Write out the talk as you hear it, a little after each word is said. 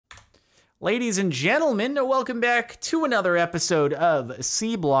Ladies and gentlemen, welcome back to another episode of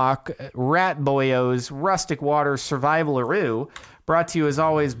Seablock, Rat Boyos, Rustic Water Survival-aroo, brought to you as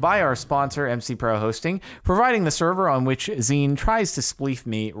always by our sponsor, MC Pro Hosting, providing the server on which Zine tries to spleef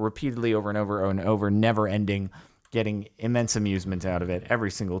me repeatedly over and over and over, never ending, getting immense amusement out of it every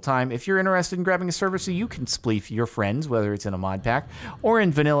single time. If you're interested in grabbing a server so you can spleef your friends, whether it's in a mod pack or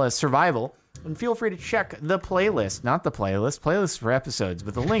in vanilla survival, and feel free to check the playlist, not the playlist for episodes,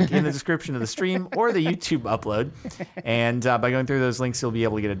 but the link in the description of the stream or the YouTube upload. And by going through those links, you'll be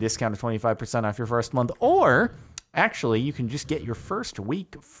able to get a discount of 25% off your first month. Or, actually, you can just get your first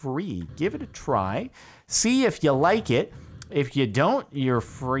week free. Give it a try. See if you like it. If you don't, you're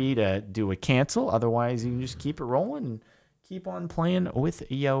free to do a cancel. Otherwise, you can just keep it rolling and keep on playing with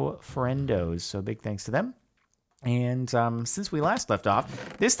yo friendos. So big thanks to them. And since we last left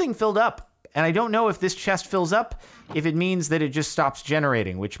off, this thing filled up. And I don't know if this chest fills up, if it means that it just stops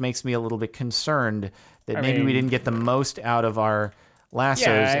generating, which makes me a little bit concerned that maybe we didn't get the most out of our lassos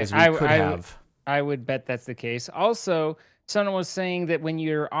as we could have. I would bet that's the case. Also, someone was saying that when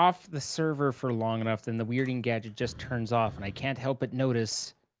you're off the server for long enough, then the weirding gadget just turns off, and I can't help but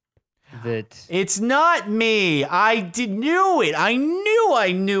notice that... It's not me! I knew it! I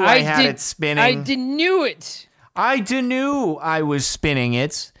knew I had it spinning. I knew it! I knew I was spinning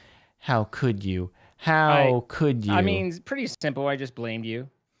it. How could you? How could you? I mean, it's pretty simple. I just blamed you.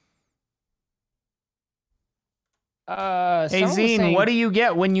 Hey, Zine, what do you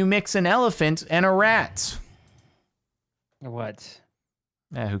get when you mix an elephant and a rat? What?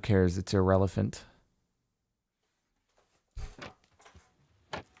 Who cares? It's irrelevant.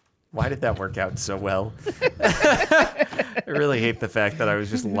 Why did that work out so well? I really hate the fact that I was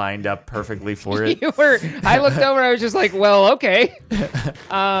just lined up perfectly for it. I looked over, I was just like, well, okay.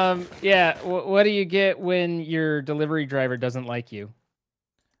 Yeah, what do you get when your delivery driver doesn't like you?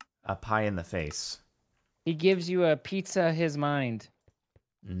 A pie in the face. He gives you a pizza his mind.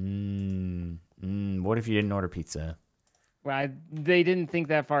 What if you didn't order pizza? Well, they didn't think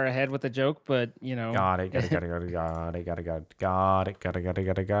that far ahead with the joke, but, you know. Got it.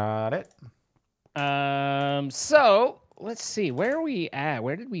 So, let's see. Where are we at?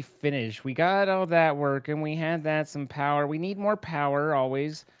 Where did we finish? We got all that working. We had some power. We need more power,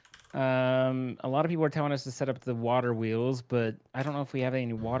 always. A lot of people are telling us to set up the water wheels, but I don't know if we have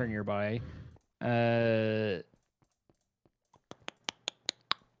any water nearby.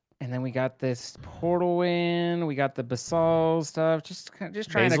 And then we got this portal in. We got the basalt stuff. Just trying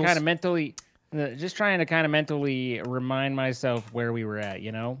to kind of mentally, remind myself where we were at.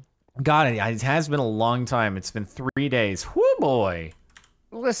 You know. Got it. It has been a long time. It's been 3 days. Whoo boy.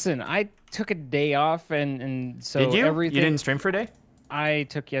 Listen, I took a day off, and so did you? Everything. You didn't stream for a day? I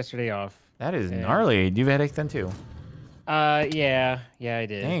took yesterday off. That is gnarly. Do you have a headache then too? Yeah, I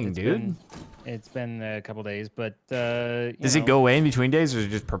did. Dang, dude. It's been a couple days, but does it go away in between days, or is it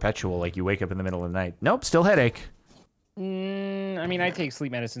just perpetual? Like you wake up in the middle of the night? Nope, still headache. I mean, I take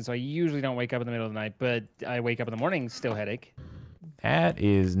sleep medicine, so I usually don't wake up in the middle of the night, but I wake up in the morning, still headache. That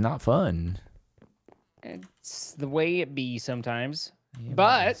is not fun. It's the way it be sometimes. Yeah,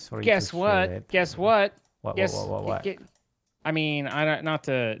 but guess what? Guess what? What? I mean, not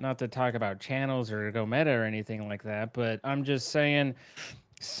to talk about channels or go meta or anything like that, but I'm just saying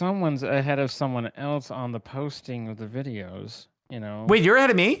someone's ahead of someone else on the posting of the videos, you know. Wait, you're ahead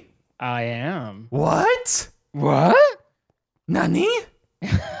of me? I am. What? Nani?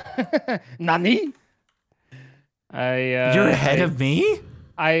 Nani? You're ahead of me?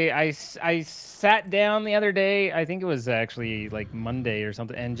 I sat down the other day, I think it was actually like Monday or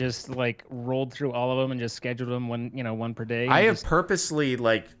something, and just like rolled through all of them and just scheduled them one per day. I have purposely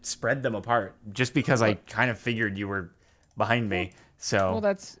like spread them apart just because I kind of figured you were behind me. So well,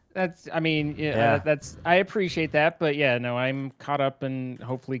 that's I mean, that's I appreciate that, but yeah, no, I'm caught up and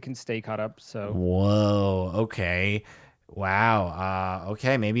hopefully can stay caught up. So whoa, okay. Wow.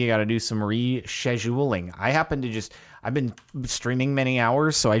 Okay, maybe you got to do some rescheduling. I've been streaming many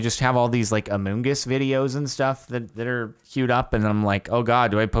hours, so I just have all these like Among Us videos and stuff that are queued up, and I'm like, oh god,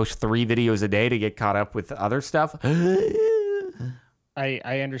 do I post 3 videos a day to get caught up with other stuff? I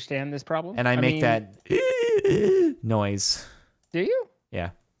understand this problem. And I make that noise. Do you? Yeah.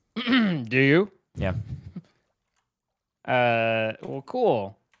 Do you? Yeah. Well,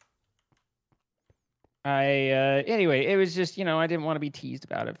 cool. Anyway, it was just, I didn't want to be teased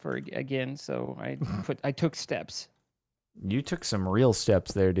about it again, so I took steps. You took some real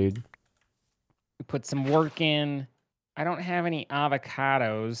steps there, dude. We put some work in. I don't have any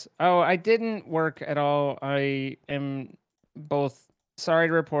avocados. Oh, I didn't work at all. I am both sorry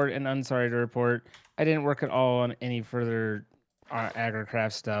to report and unsorry to report. I didn't work at all on any further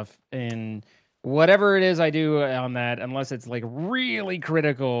agricraft stuff, and whatever it is I do on that, unless it's like really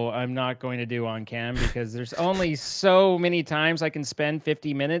critical, I'm not going to do on cam because there's only so many times I can spend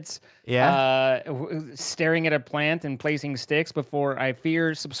 50 minutes staring at a plant and placing sticks before I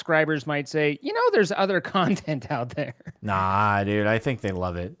fear subscribers might say, you know, there's other content out there. Nah, dude, I think they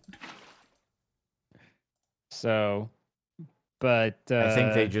love it. So, but I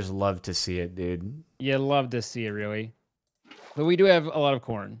think they just love to see it, dude. You love to see it, really. But we do have a lot of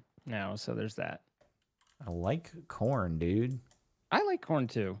corn now, so there's that. I like corn, dude. I like corn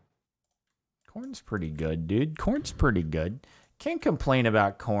too. Corn's pretty good, dude. Corn's pretty good. Can't complain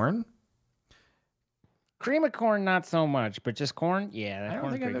about corn. Cream of corn, not so much, but just corn, yeah. I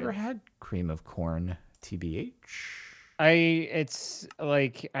don't think I've ever had cream of corn, TBH. It's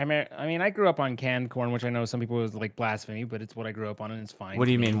like I mean I grew up on canned corn, which I know some people was like blasphemy, but it's what I grew up on and it's fine. What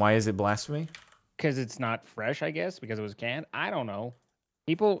do you mean? Why is it blasphemy? Because it's not fresh, I guess, because it was canned. I don't know.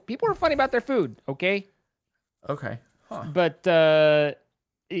 People are funny about their food, okay? Okay. Huh. But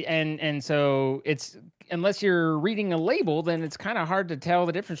and so it's unless you're reading a label, then it's kind of hard to tell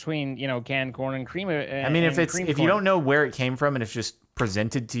the difference between, you know, canned corn and cream. I mean, if you don't know where it came from and it's just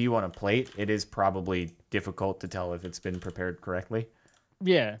presented to you on a plate, it is probably difficult to tell if it's been prepared correctly.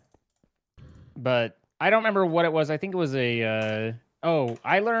 Yeah. But I don't remember what it was. I think it was a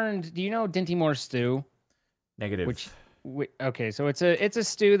I learned, do you know Dinty Moore stew? Negative. Okay, so it's a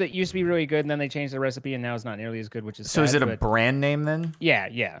stew that used to be really good, and then they changed the recipe, and now it's not nearly as good, which is so. sad, Is it a brand name then?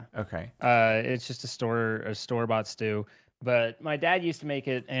 Yeah. Okay. It's just a store-bought stew. But my dad used to make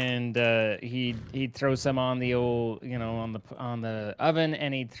it, and he'd throw some on the old, you know, on the oven,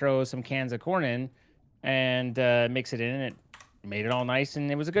 and he'd throw some cans of corn in, and mix it in, and it made it all nice,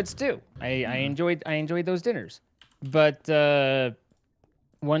 and it was a good stew. I enjoyed those dinners. But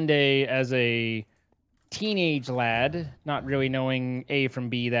one day, as a teenage lad, not really knowing A from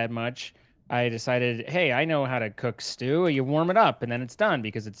B that much, I decided, hey, I know how to cook stew. You warm it up and then it's done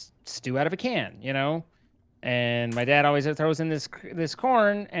because it's stew out of a can, you know? And my dad always throws in this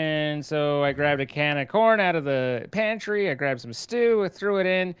corn, and so I grabbed a can of corn out of the pantry. I grabbed some stew, I threw it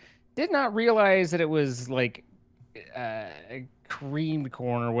in. Did not realize that it was like creamed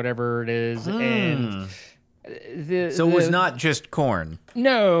corn or whatever it is. And it was not just corn.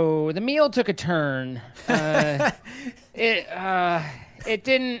 No, the meal took a turn. It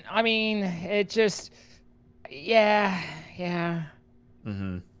didn't. I mean, it just. Yeah.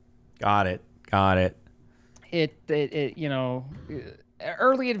 Mm-hmm. Got it. It you know,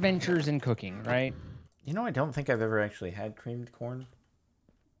 early adventures in cooking, right? You know, I don't think I've ever actually had creamed corn.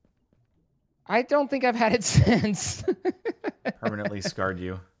 I don't think I've had it since. Permanently scarred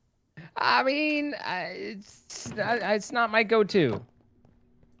you. I mean, it's not my go-to.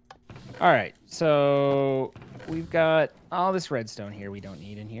 All right, so we've got all this redstone here we don't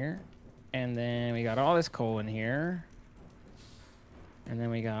need in here. And then we got all this coal in here. And then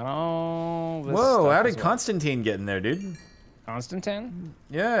we got all this Whoa, stuff how did as well. Constantine get in there, dude? Constantine?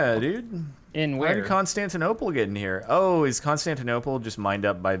 Yeah, dude. In where? How did Constantinople get in here? Oh, is Constantinople just mined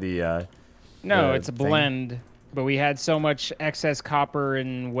up by the No, it's a thing? blend. But we had so much excess copper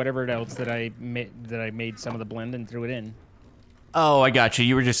and whatever else that I made some of the blend and threw it in. Oh, I got you.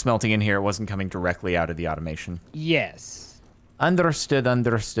 You were just smelting in here. It wasn't coming directly out of the automation. Yes.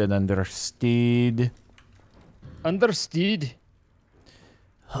 Understood.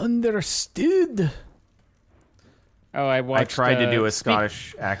 Oh, I watched. I tried to do a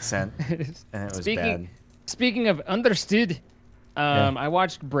Scottish accent, and it was bad. Speaking of understood, Yeah. I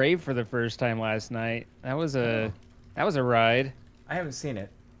watched Brave for the first time last night. That was a ride. I haven't seen it.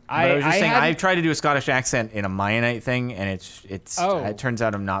 But I was just saying, I tried to do a Scottish accent in a Mayanite thing, and it turns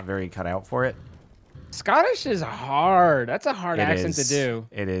out I'm not very cut out for it. Scottish is hard. That's a hard accent to do.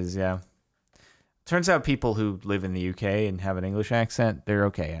 It is, yeah. Turns out people who live in the UK and have an English accent, they're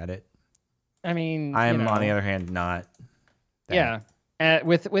okay at it. I mean, I am, on the other hand, not. Yeah.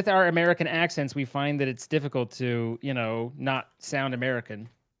 With our American accents, we find that it's difficult to, you know, not sound American.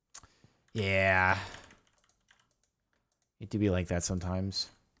 Yeah. It do be like that sometimes.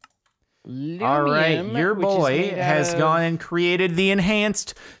 Lumium, all right, your boy has gone and created the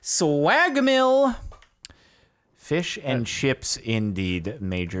enhanced swag mill. Fish and chips, indeed.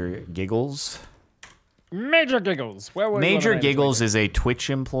 Major Giggles. Major Giggles. Major Giggles is a Twitch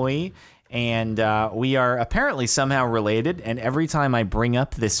employee, and we are apparently somehow related. And every time I bring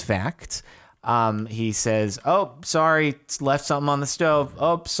up this fact, he says, "Oh, sorry, left something on the stove.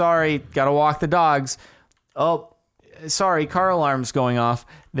 Oh, sorry, gotta walk the dogs. Oh, sorry, car alarm's going off."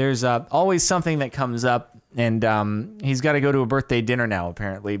 There's always something that comes up, and he's got to go to a birthday dinner now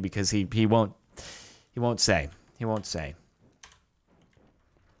apparently because he won't say. He won't say.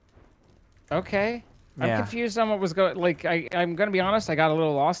 Okay. I'm Yeah. confused on what was going. Like, I'm gonna be honest. I got a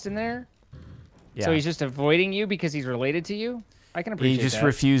little lost in there. Yeah. So he's just avoiding you because he's related to you. I can appreciate He just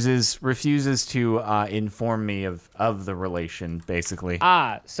that. refuses to inform me of the relation, basically.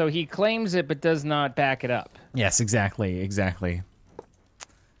 Ah, so he claims it but does not back it up. Yes, exactly.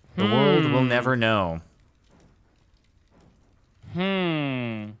 The world will never know.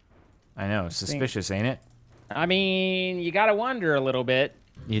 I know, suspicious, ain't it? I mean, you gotta wonder a little bit.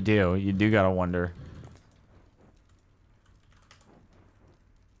 You do gotta wonder.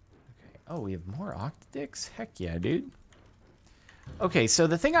 Okay. Oh, we have more Octodicks? Heck yeah, dude. Okay, so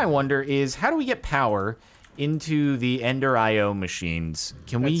the thing I wonder is, how do we get power into the Ender IO machines?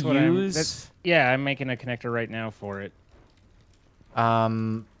 Can we use... Yeah, I'm making a connector right now for it.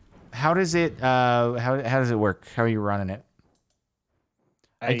 How does it how does it work? How are you running it?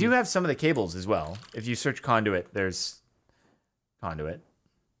 I do have some of the cables as well. If you search conduit, there's conduit.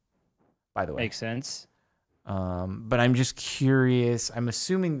 By the way. Makes sense. But I'm just curious. I'm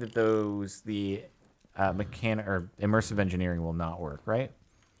assuming that the mechanic or immersive engineering will not work, right?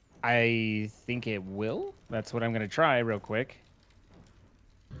 I think it will. That's what I'm gonna try real quick.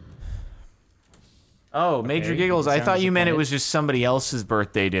 Oh, Major Okay, Giggles, you I sound thought you meant it disappointed. was just somebody else's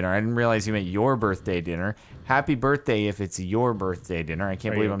birthday dinner. I didn't realize you meant your birthday dinner. Happy birthday if it's your birthday dinner. I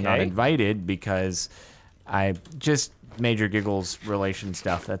can't Are believe you I'm not okay? invited because I just Major Giggles relation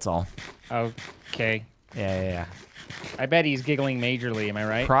stuff, that's all. Okay. Yeah. I bet he's giggling majorly. Am I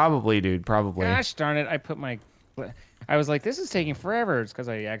right? Probably, dude, probably. Gosh darn it! I was like, this is taking forever. It's because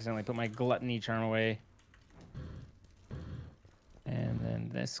I accidentally put my gluttony charm away. And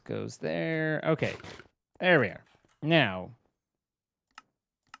then this goes there. Okay. There we are. Now.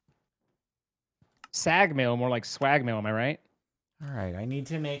 Sag mill, more like swag mill, am I right? All right, I need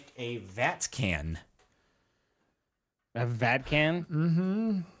to make a vat can. A vat can?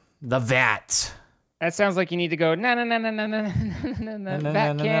 Mm-hmm. The vat. That sounds like you need to go, vat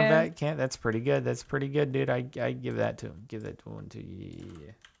can. Vat can. That's pretty good. That's pretty good, dude. I give that to him. Give that to one to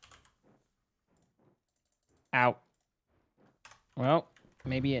you. Ow. Well,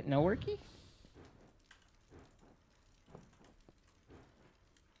 maybe it no worky?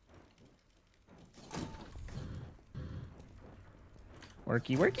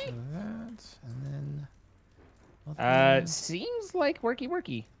 Worky. That, and then... Seems like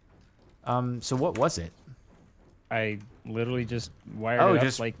worky. So what was it? I literally just wired it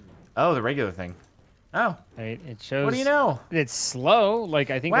up like... Oh, the regular thing. Oh. It shows... What do you know? It's slow. Like,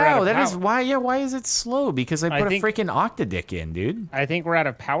 I think we're out of that power. is why. Yeah, why is it slow? Because I put a freaking Octodick in, dude. I think we're out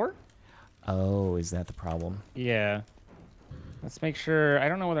of power. Oh, is that the problem? Yeah. Let's make sure. I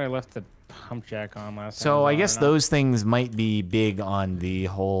don't know whether I left the pump jack on last time. So I guess those things might be big on the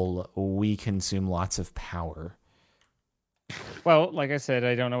whole we consume lots of power. Well, like I said,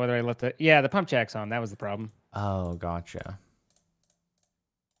 I don't know whether I left the... Yeah, the pump jack's on. That was the problem. Oh, gotcha.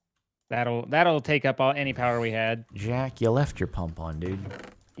 That'll take up any power we had. Jack, you left your pump on, dude.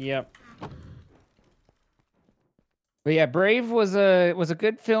 Yep. But yeah, Brave was a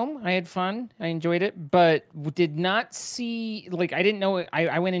good film. I had fun. I enjoyed it, but did not see, like, I didn't know it.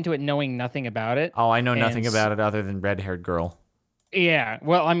 I went into it knowing nothing about it. Oh, I know nothing about it other than red-haired girl. Yeah.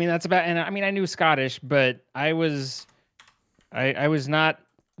 Well, I mean, that's about, and I mean, I knew Scottish, but I was not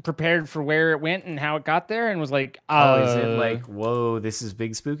prepared for where it went and how it got there, and was like, oh, is it like, whoa, this is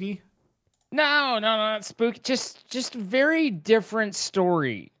big spooky? No, not spooky. Just very different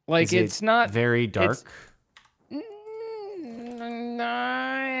story. Like, it's not very dark. No,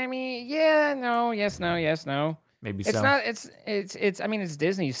 I mean, yeah, no, yes, no. Maybe it's so. Not. It's. I mean, it's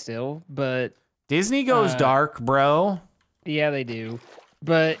Disney still, but Disney goes dark, bro. Yeah, they do.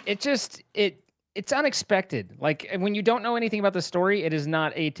 But it's unexpected. Like, when you don't know anything about the story, it is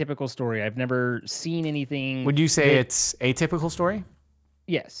not a typical story. I've never seen anything. Would you say it's a typical story?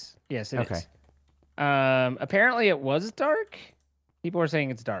 Yes, it is. Apparently it was dark. People are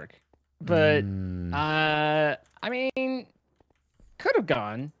saying it's dark. But I mean, could have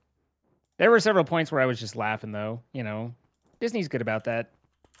gone. There were several points where I was just laughing though, you know. Disney's good about that.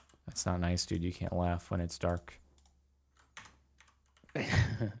 That's not nice, dude. You can't laugh when it's dark.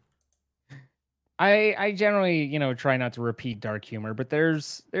 I generally, you know, try not to repeat dark humor, but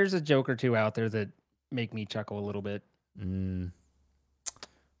there's a joke or two out there that make me chuckle a little bit.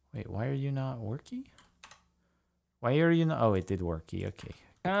 Wait, why are you not worky? Why are you not? Oh, it did worky. Okay.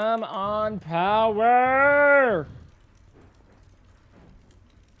 Come on, power!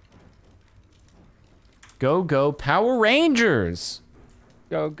 Go, Power Rangers!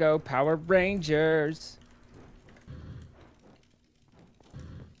 Go, Power Rangers!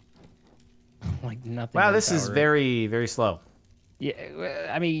 Like nothing. Wow, this is very, very slow.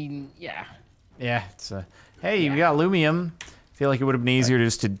 Yeah, I mean, yeah. Yeah, it's hey, we got aluminum. Feel like it would have been easier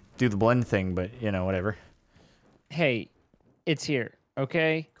just to do the blend thing, but you know, whatever. Hey, it's here,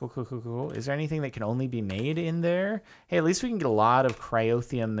 okay? Cool. Is there anything that can only be made in there? Hey, at least we can get a lot of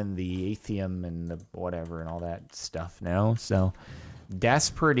cryothium and the aethium and the whatever and all that stuff now. So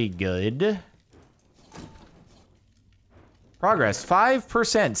that's pretty good. Progress,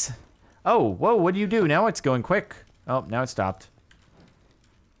 5%. Oh, whoa, what do you do? Now it's going quick. Oh, now it stopped.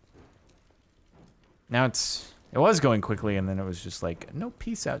 Now it was going quickly, and then it was just like, no,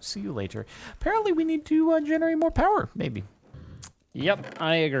 peace out, see you later. Apparently we need to generate more power, maybe. Yep,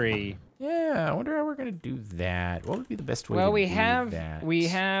 I agree. Yeah, I wonder how we're gonna do that. What would be the best way to do that? We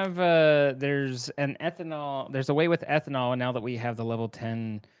have there's an ethanol, there's a way with ethanol, and now that we have the level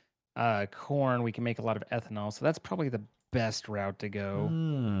 10 corn, we can make a lot of ethanol. So that's probably the best route to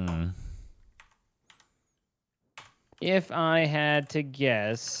go. If I had to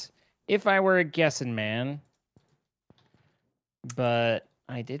guess, if I were a guessing man, but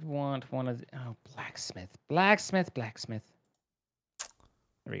I did want one of the, blacksmith.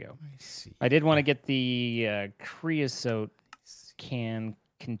 There we go. I did want to get the creosote can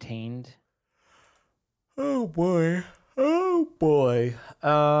contained. Oh boy. Oh boy.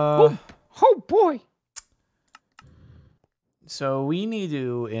 Oh boy. So we need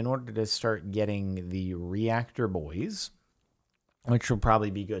to, in order to start getting the reactor boys, which will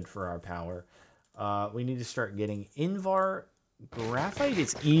probably be good for our power, we need to start getting Invar graphite.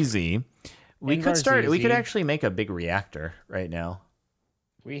 It's easy. We could start. We could actually make a big reactor right now.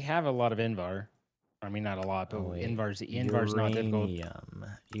 We have a lot of Invar. I mean, not a lot, but Invar's not difficult.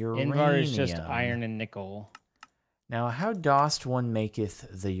 Invar is just iron and nickel. Now, how dost one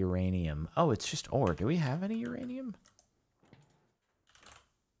maketh the uranium? Oh, it's just ore. Do we have any uranium?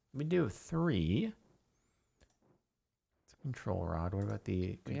 We do 3. It's a control rod. What about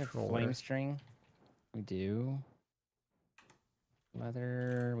the controller? We have flame string. We do.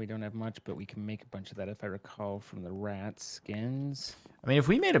 Leather. We don't have much, but we can make a bunch of that if I recall from the rat skins. I mean, if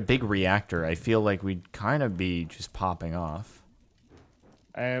we made a big reactor, I feel like we'd kind of be just popping off.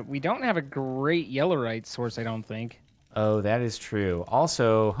 We don't have a great yellowite source, I don't think. Oh, that is true.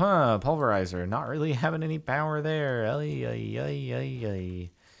 Also, pulverizer. Not really having any power there.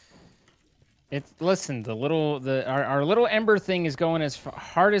 Listen, our little ember thing is going as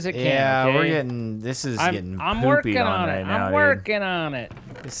hard as it can. Yeah, okay? we're getting. This is getting. I'm working on it. Right now, I'm working on it.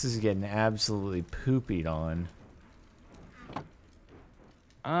 This is getting absolutely poopied on.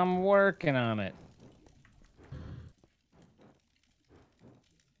 I'm working on it.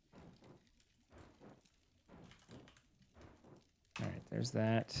 All right, there's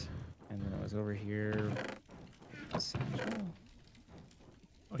that, and then it was over here.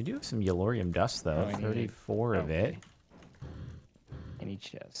 We do have some yellorium dust, though. 34 of it. Any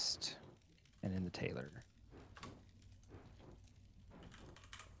chest. And in the tailor.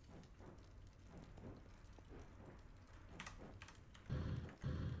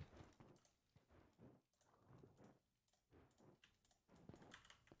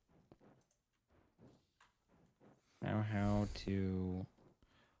 Now how to...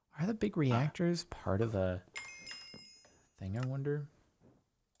 Are the big reactors part of a thing, I wonder?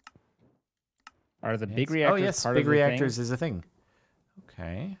 Are the big reactors part of the thing? Oh, yes, big reactors is a thing.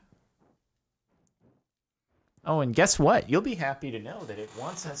 Okay. Oh, and guess what? You'll be happy to know that it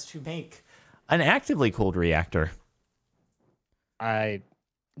wants us to make an actively cooled reactor.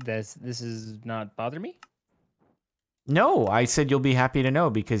 This is not bother me? No, I said you'll be happy to know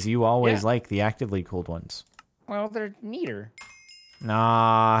because you always like the actively cooled ones. Well, they're neater.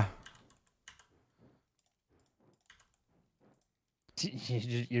 Nah.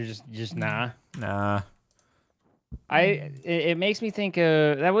 You're just nah. Nah. It makes me think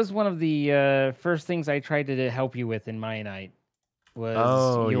that was one of the first things I tried to help you with in my night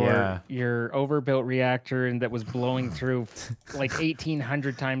was your overbuilt reactor and that was blowing through like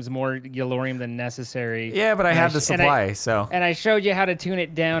 1,800 times more yellorium than necessary. Yeah, but I had the supply, so. And I showed you how to tune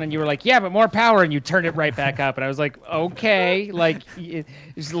it down, and you were like, "Yeah, but more power," and you turned it right back up, and I was like, "Okay," like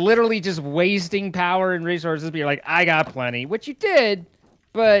it's literally just wasting power and resources. But you're like, "I got plenty," which you did,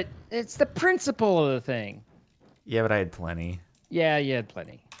 but it's the principle of the thing. Yeah, but I had plenty. Yeah, you had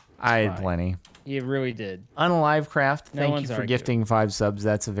plenty. I had plenty. You really did. Unalivecraft, thank you for gifting 5 subs.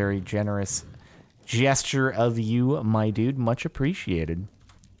 That's a very generous gesture of you, my dude. Much appreciated.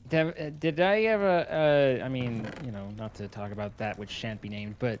 Did I ever, I mean, you know, not to talk about that, which shan't be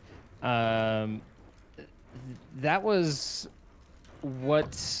named, but that was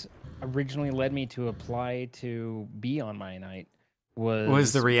what originally led me to apply to be on my night.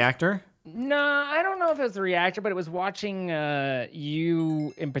 Was the reactor? No, I don't know if it was the reactor, but it was watching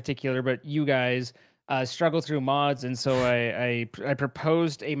you in particular, but you guys struggle through mods, and so I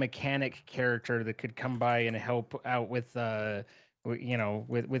proposed a mechanic character that could come by and help out with you know,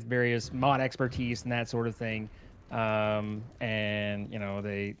 with various mod expertise and that sort of thing. And you know,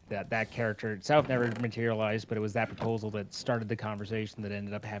 that character itself never materialized, but it was that proposal that started the conversation that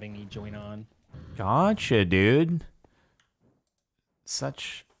ended up having me join on. Gotcha, dude.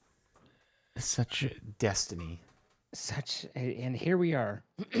 Such destiny. And here we are.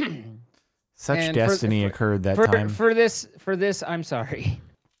 Such And destiny occurred that time. For this, I'm sorry.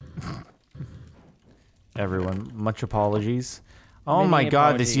 Everyone, much apologies. Oh Many my god,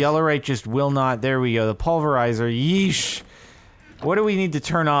 apologies. this Yellowite just will not. There we go. The pulverizer. Yeesh. What do we need to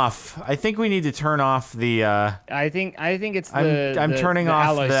turn off? I think we need to turn off the. I think it's I'm turning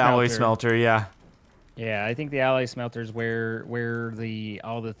off the alloy smelter. Yeah. Yeah, I think the alloy smelter is where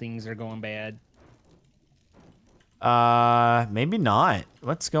all the things are going bad. Maybe not.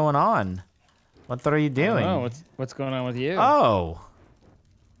 What's going on? What are you doing? Oh, what's going on with you? Oh.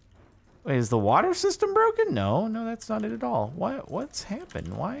 Wait, is the water system broken? No, that's not it at all. What's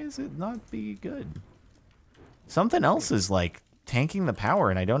happened? Why is it not be good? Something else is like tanking the power,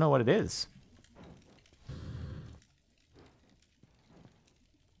 and I don't know what it is.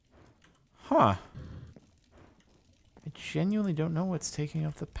 Huh. I genuinely don't know what's taking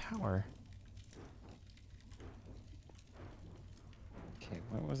up the power. Okay,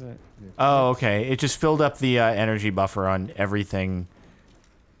 what was it? Oh, okay. It just filled up the energy buffer on everything.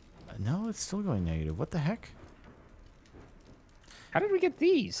 No, it's still going negative. What the heck? How did we get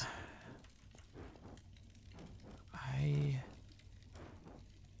these?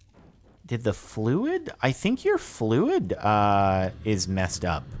 Did the fluid? I think your fluid is messed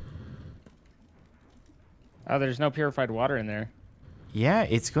up. Oh, there's no purified water in there. Yeah,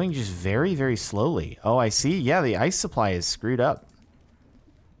 it's going just very, very slowly. Oh, I see. Yeah, the ice supply is screwed up.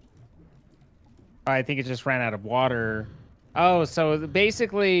 I think it just ran out of water. Oh, so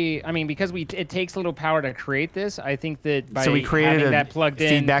basically, I mean, because it takes a little power to create this, I think that by so we created having a that plugged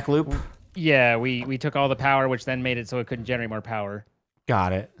feedback loop? Yeah, we took all the power, which then made it so it couldn't generate more power.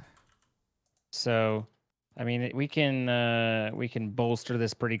 Got it. So, I mean, we can bolster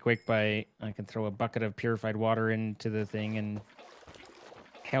this pretty quick by I can throw a bucket of purified water into the thing and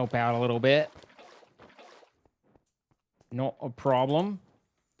help out a little bit. Not a problem.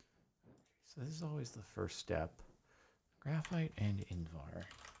 So this is always the first step. Graphite and Invar.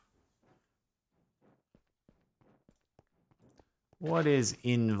 What is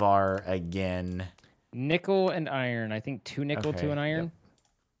Invar again? Nickel and iron. I think 2 nickel, Okay, 2 an iron. Yep.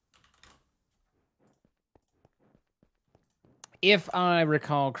 If I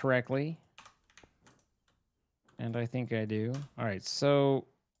recall correctly. And I think I do. All right, so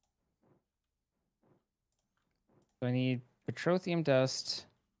I need petroleum dust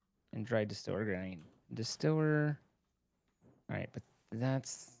and dried distiller grain. Distiller. All right, but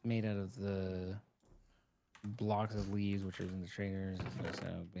that's made out of the blocks of leaves, which are in the traders.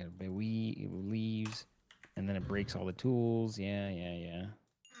 So we have leaves, and then it breaks all the tools. Yeah.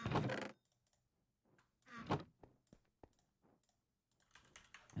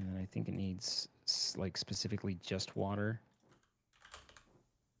 And then I think it needs like specifically just water.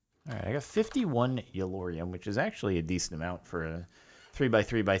 All right, I got 51 yellorium, which is actually a decent amount for a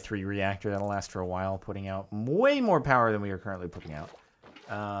 3x3x3 reactor. That'll last for a while, putting out way more power than we are currently putting out.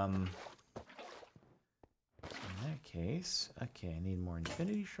 In that case, okay, I need more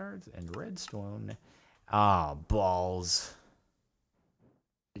infinity shards and redstone. Ah, balls.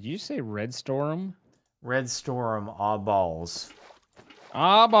 Did you say red storm? Redstorm, ah, balls.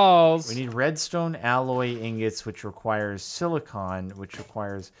 Ah, balls. We need redstone alloy ingots, which requires silicon, which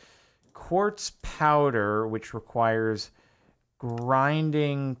requires quartz powder, which requires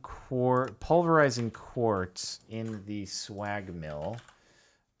grinding pulverizing quartz in the swag mill.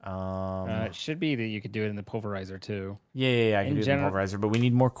 It should be that you could do it in the pulverizer too. Yeah, I can do it in the pulverizer, but we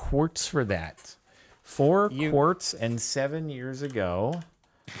need more quartz for that. 4 quartz and 7 years ago.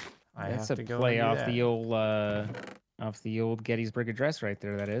 I have to go play off the old Gettysburg Address right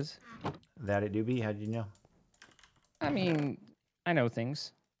there. That is. That it do be? How did you know? I mean, I know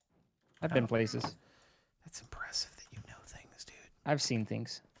things. I've been places. That's impressive that you know things, dude. I've seen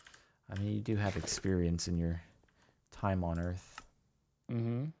things. I mean, you do have experience in your time on Earth.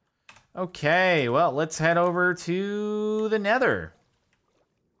 Mm-hmm. Okay, well, let's head over to the Nether.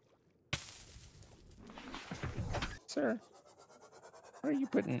 Sir, what are you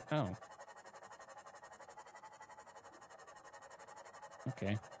putting? Oh.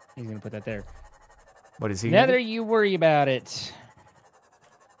 Okay, he's gonna put that there. What is he? Nether, you worry about it.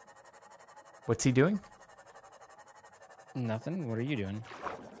 What's he doing? Nothing. What are you doing?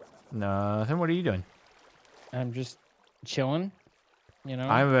 Nothing. What are you doing? I'm just chilling. You know.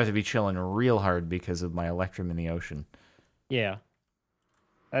 I'm about to be chilling real hard because of my Electrum in the ocean. Yeah.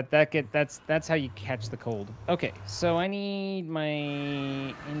 That's how you catch the cold. Okay, so I need my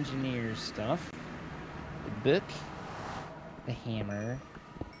engineer stuff. The book, the hammer,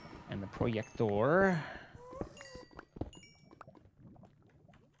 and the projector.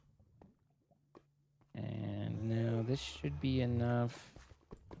 And now this should be enough.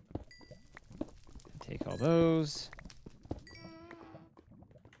 Take all those.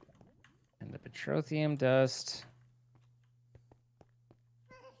 And the petroleum dust.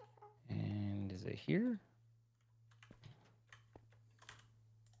 And is it here?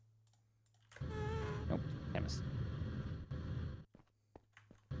 Nope, chemist.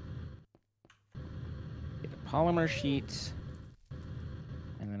 Get a polymer sheet.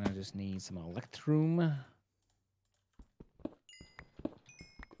 And then I just need some electrum.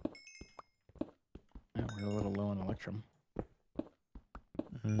 Oh, we're a little low on electrum.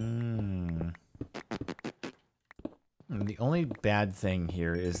 The only bad thing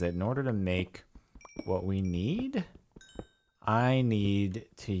here is that in order to make what we need, I need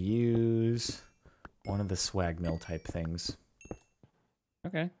to use one of the swag mill type things.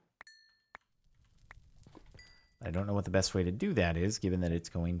 Okay. I don't know what the best way to do that is, given that it's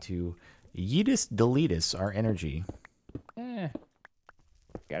going to yeetus deletus our energy.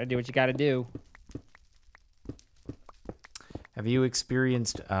 Gotta do what you gotta do. Have you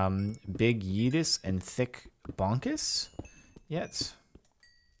experienced big yeetus and thick bonkus yet?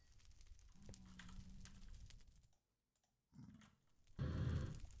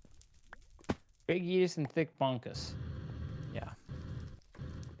 Big yeast and thick bonkus. Yeah.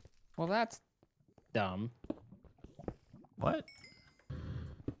 Well, that's dumb. What?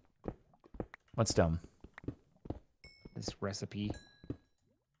 What's dumb? This recipe.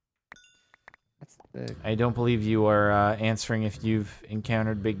 That's the... I don't believe you are answering if you've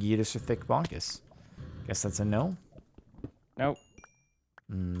encountered big yeetus or thick bonkus. Guess that's a no? Nope.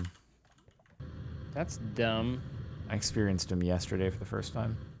 Hmm. That's dumb. I experienced them yesterday for the first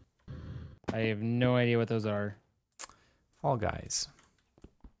time. I have no idea what those are. Fall Guys.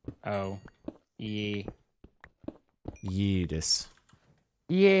 Oh. Yeah. Yeetus.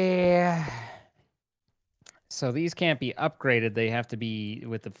 Yeah. So these can't be upgraded. They have to be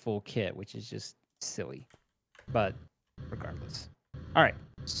with the full kit, which is just silly. But regardless. All right.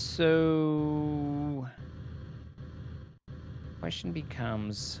 So question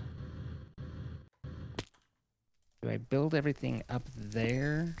becomes, do I build everything up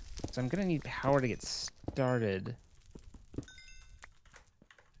there? So I'm going to need power to get started.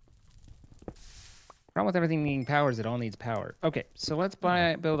 Problem with everything needing power is it all needs power. Okay, so let's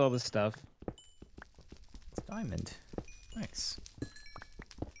build all this stuff. It's diamond. Nice.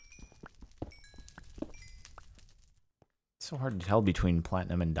 It's so hard to tell between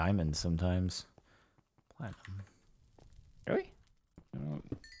platinum and diamond sometimes. Platinum. Really? I don't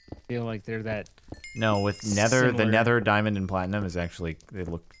feel like they're that... No, with nether, the similar. nether, diamond, and platinum is actually, they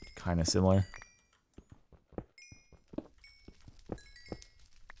look kind of similar.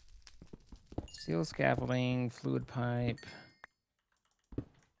 Steel scaffolding, fluid pipe.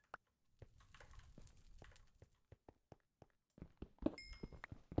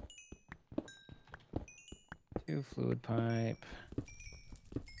 Two fluid pipe.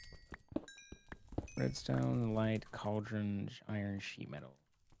 Redstone, light, cauldron, iron, sheet metal.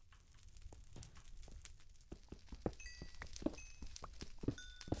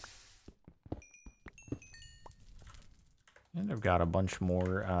 And I've got a bunch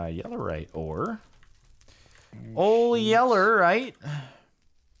more yellerite ore. Iron Oh, sheet. yellerite.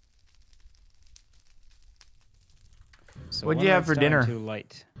 So What'd one you have for redstone, dinner? 2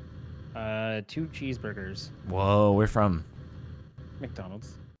 light. 2 cheeseburgers. Whoa, we're from.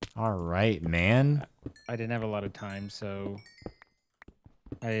 McDonald's. All right, man. I didn't have a lot of time, so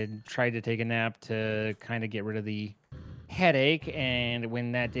I tried to take a nap to kind of get rid of the headache, and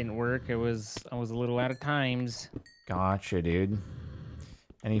when that didn't work, I was a little out of times. Gotcha, dude.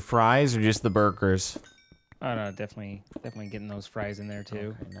 Any fries or just the burgers? Oh no, definitely getting those fries in there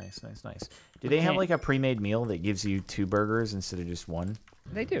too. Okay, nice, nice, nice. Do they have like a pre-made meal that gives you 2 burgers instead of just 1?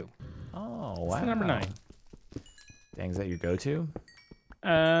 They do. Oh, It's wow. the number 9. Dang, is that your go-to?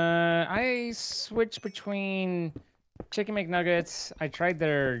 I switch between chicken McNuggets. I tried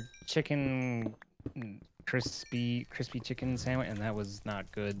their chicken crispy chicken sandwich, and that was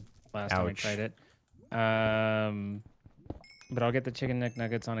not good last time I Ouch. tried it. But I'll get the chicken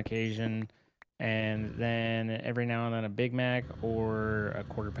McNuggets on occasion, and then every now and then a Big Mac or a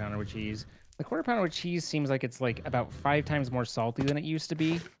quarter pounder with cheese. The quarter pounder with cheese seems like it's like about 5 times more salty than it used to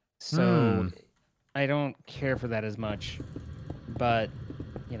be. So Hmm. I don't care for that as much. But,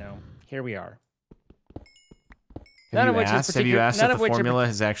 you know, here we are. Have you asked if the formula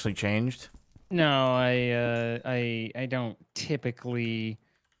has actually changed? No, I don't typically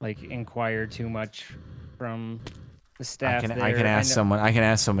like inquire too much from the staff there. I can ask someone. I can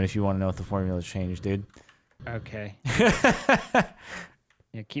ask someone if you want to know if the formula's changed, dude. Okay.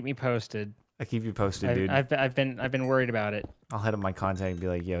 Yeah, keep me posted. I keep you posted, dude. I've been worried about it. I'll head up my contact and be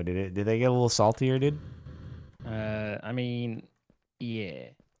like, "Yo, did they get a little saltier, dude?" I mean, yeah.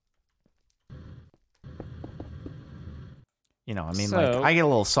 You know, I mean, like, I get a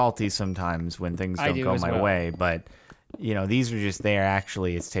little salty sometimes when things don't go my way, but, you know, these are just there.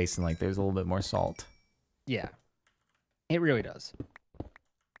 Actually, it's tasting like there's a little bit more salt. Yeah. It really does.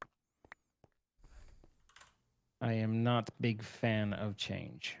 I am not a big fan of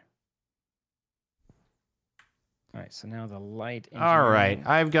change. All right, so now the light engineering. All right,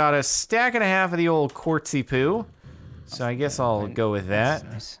 I've got a stack and a half of the old quartzy poo, so I guess I'll go with that.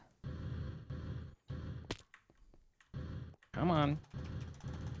 Nice. Come on.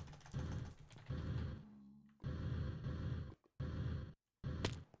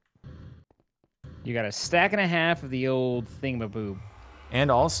 You got a stack and a half of the old thingamaboob.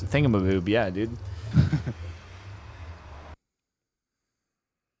 And also thingamaboob, yeah, dude.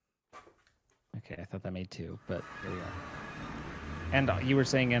 Okay, I thought that made 2, but here we are. And you were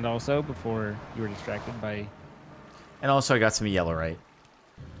saying and also before you were distracted by... And also I got some yellowite.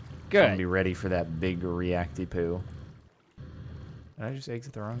 Good. So I'm gonna be ready for that big reacty poo. Did I just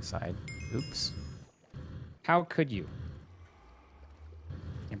exit the wrong side? Oops. How could you?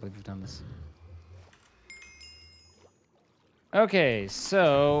 Can't believe we've done this. Okay,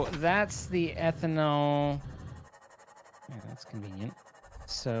 so that's the ethanol. Yeah, that's convenient.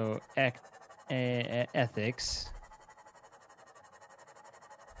 So ethics.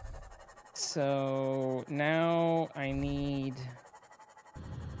 So now I need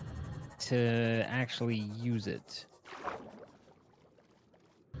to actually use it.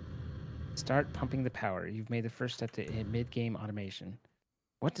 Start pumping the power. You've made the first step to mid-game automation.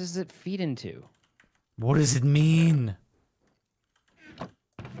 What does it feed into? What does it mean?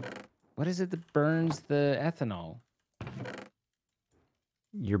 What is it that burns the ethanol?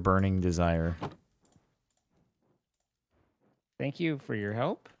 Your burning desire. Thank you for your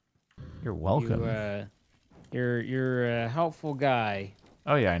help. You're welcome. You're a helpful guy.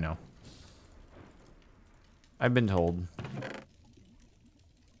 Oh yeah, I know. I've been told.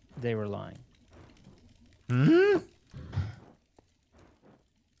 They were lying. Hmm?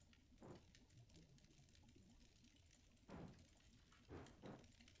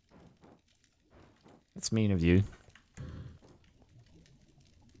 That's mean of you.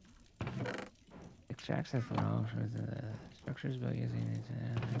 Extracts ethanol from the structures by using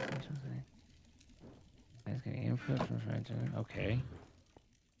input from okay.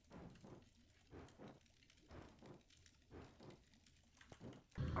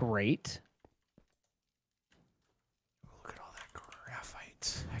 Great. Look at all that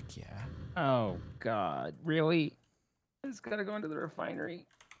graphite. Heck yeah. Oh God, really? It's gotta go into the refinery.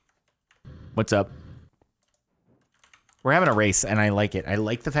 What's up? We're having a race, and I like it. I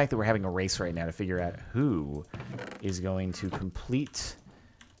like the fact that we're having a race right now to figure out who is going to complete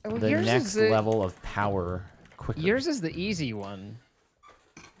the next level of power quicker. Yours is the easy one.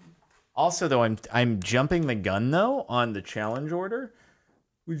 Also, though, I'm jumping the gun, though, on the challenge order,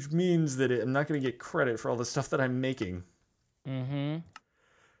 which means that I'm not going to get credit for all the stuff that I'm making. Mm-hmm.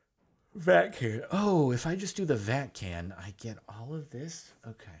 Vat can. Oh, if I just do the vat can, I get all of this?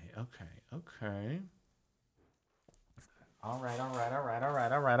 Okay. All right. I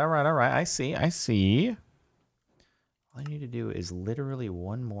see. All I need to do is literally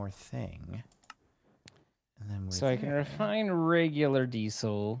one more thing. And then so I can refine regular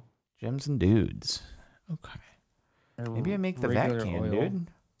diesel. Gems and dudes. Okay. Maybe I make the vat can,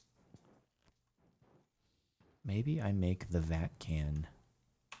 dude. Maybe I make the vat can.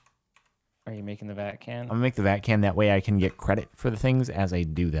 Are you making the vat can? I'm going to make the vat can. That way I can get credit for the things as I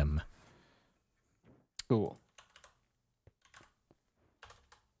do them. Cool.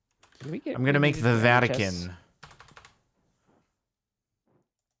 I'm going to make the Vatican.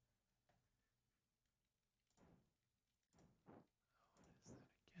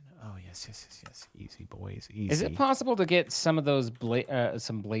 Oh, yes. Easy, boys. Easy. Is it possible to get some of those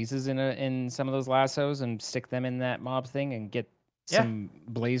some blazes in some of those lassos and stick them in that mob thing and get some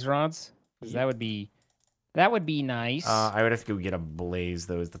blaze rods? Because that would be That would be nice. I would have to go get a blaze,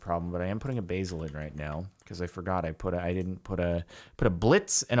 though, is the problem. But I am putting a basil in right now because I forgot I didn't put a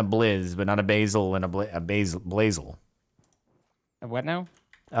blitz and a blizz, but not a basil and a blazel. A what now?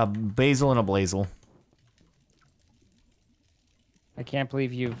 A basil and a blazel. I can't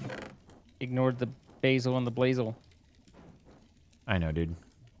believe you've ignored the basil and the blazel. I know, dude.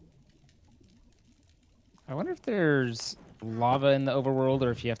 I wonder if there's lava in the overworld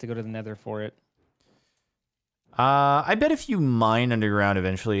or if you have to go to the nether for it. I bet if you mine underground,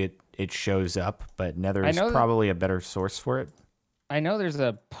 eventually it shows up, but nether is probably a better source for it. I know there's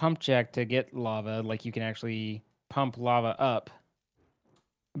a pump jack to get lava, like you can actually pump lava up.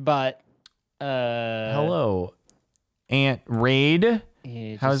 But, hello, Aunt Raid.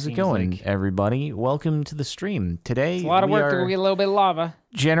 How's it going, like everybody? Welcome to the stream. Today, it's a lot of work to go get a little bit of lava.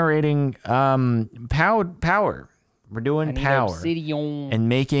 Generating power. We're doing power obsidian. And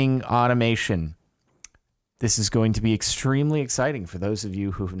making automation. This is going to be extremely exciting for those of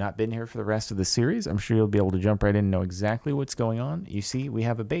you who have not been here for the rest of the series. I'm sure you'll be able to jump right in and know exactly what's going on. You see, we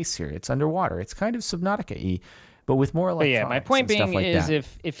have a base here. It's underwater. It's kind of Subnautica-y, but with more electronics. But yeah, my point being like is that.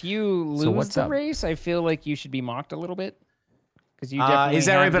 if you lose the race, I feel like you should be mocked a little bit. Because you definitely is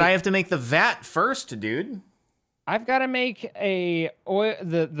that right? But I have to make the vat first, dude. I've got to make the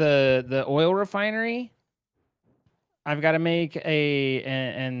oil refinery. I've got to make the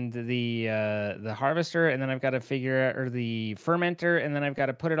harvester, and then I've got to figure out, or the fermenter, and then I've got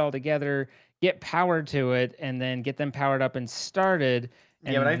to put it all together, get power to it, and then get them powered up and started.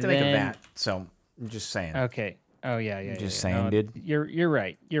 And yeah, but I have to make a vat, so I'm just saying. Okay. Oh yeah. Just saying, dude. You're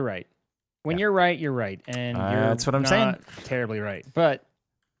right. You're right. When you're right, you're right, and that's what I'm saying. Terribly right, but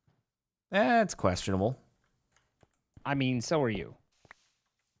that's questionable. I mean, so are you.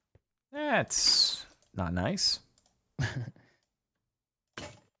 That's not nice.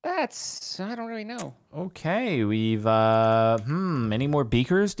 That's I don't really know. Okay, we've any more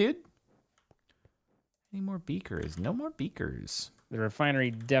beakers, dude? Any more beakers? No more beakers. The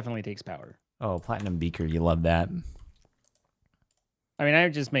refinery definitely takes power. Oh, platinum beaker, you love that. I mean, I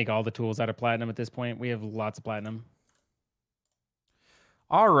would just make all the tools out of platinum at this point. We have lots of platinum.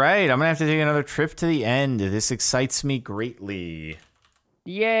 All right, I'm gonna have to take another trip to the end. This excites me greatly.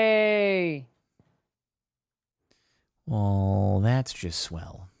 Yay! Well, that's just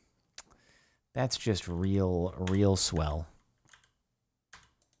swell. That's just real swell.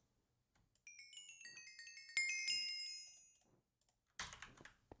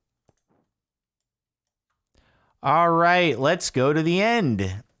 All right, let's go to the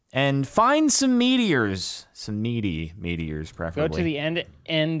end and find some meteors. Some meaty meteors, preferably. Go to the end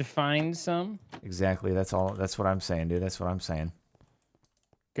and find some? Exactly, that's all. That's what I'm saying, dude. That's what I'm saying.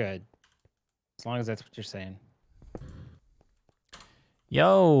 Good. As long as that's what you're saying.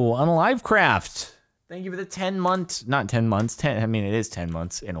 Yo, Unalivecraft. Thank you for the 10 months. Not 10 months. 10. I mean, it is 10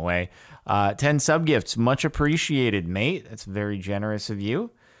 months in a way. 10 sub gifts. Much appreciated, mate. That's very generous of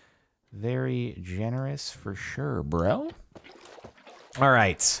you. Very generous for sure, bro. All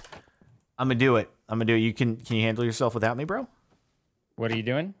right. I'm going to do it. You can you handle yourself without me, bro? What are you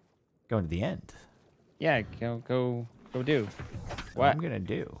doing? Going to the end. Yeah, go do. What? I'm going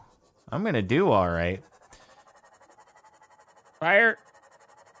to do all right. Fire.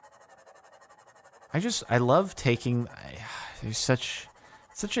 I love taking, there's such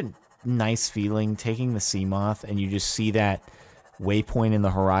a nice feeling taking the sea moth and you just see that waypoint in the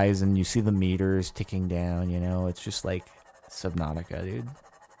horizon. You see the meters ticking down, you know, it's just like Subnautica, dude.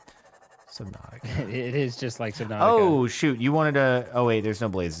 Subnautica. It is just like Subnautica. Oh, shoot. You wanted to, oh wait, there's no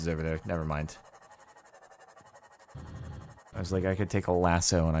blazes over there. Never mind. I was like, I could take a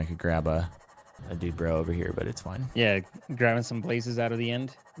lasso and I could grab a dude bro over here, but it's fine. Yeah, grabbing some blazes out of the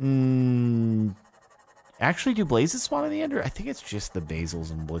end. Actually, do blazes spawn in the end? Or I think it's just the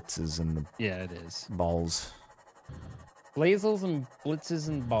basils and blitzes and the it is balls. Blazels and blitzes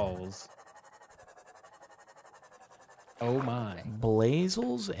and balls. Oh my.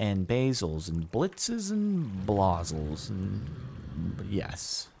 Blazels and basils and blitzes and blazels and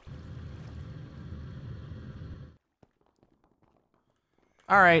yes.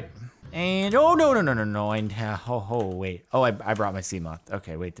 All right. And oh no. Wait. Oh, I brought my sea moth.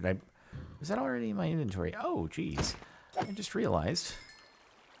 Okay, wait, was that already in my inventory? Oh, geez. I just realized.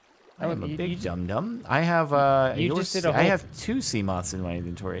 I am a big dum-dum. I have I have 2 sea moths in my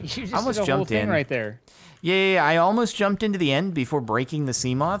inventory. You just almost did a jumped whole thing in right there. Yeah, I almost jumped into the end before breaking the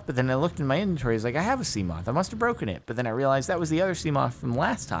sea moth, but then I looked in my inventory. I was like, I have a sea moth. I must have broken it. But then I realized that was the other sea moth from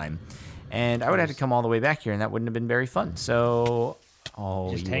last time. And I would have to come all the way back here, and that wouldn't have been very fun. So,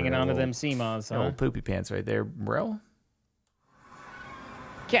 just hanging on to them sea moths, huh? Old poopy pants right there, bro.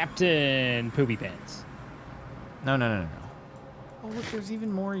 Captain Poopy Pants. No, no, no, no, no. Oh, look, there's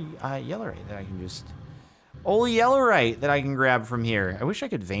even more yellowite that I can just... Oh, yellowite that I can grab from here. I wish I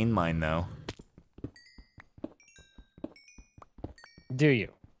could vein mine, though. Do you?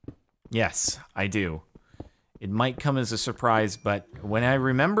 Yes, I do. It might come as a surprise, but when I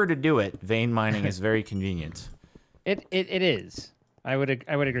remember to do it, vein mining is very convenient. It is. I would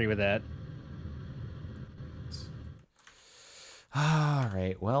agree with that. All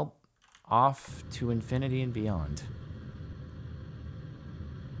right, well, off to infinity and beyond.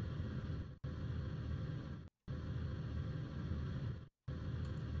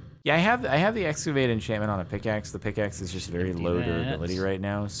 Yeah, I have the excavate enchantment on a pickaxe. The pickaxe is just very low durability right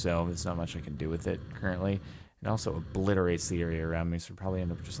now, so there's not much I can do with it currently. It also obliterates the area around me, so probably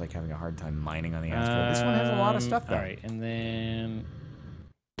end up just like having a hard time mining on the asteroid. This one has a lot of stuff though. All right, and then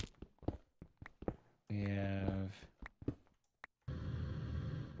we have.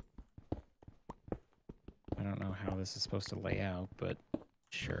 I don't know how this is supposed to lay out, but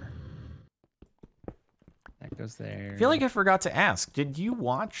sure. That goes there. I feel like I forgot to ask. Did you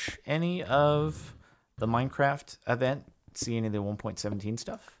watch any of the Minecraft event? See any of the 1.17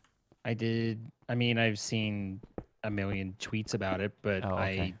 stuff? I did. I mean, I've seen a million tweets about it, but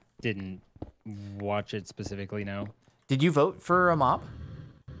I didn't watch it specifically, no. Did you vote for a mob?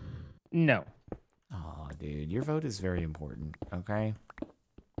 No. Oh, dude, your vote is very important, okay?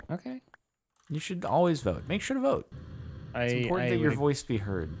 Okay. You should always vote. Make sure to vote. It's important that your voice be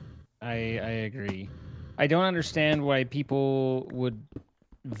heard. I agree. I don't understand why people would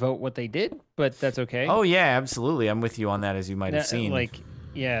vote what they did, but that's okay. Oh, yeah, absolutely. I'm with you on that, as you might have seen. Like,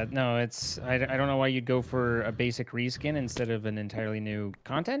 yeah, no, it's... I don't know why you'd go for a basic reskin instead of an entirely new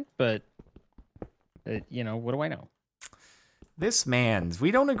content, but, you know, what do I know? This man's... We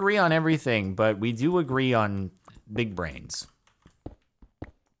don't agree on everything, but we do agree on big brains.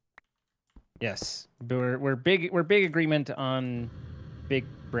 Yes, we're big agreement on big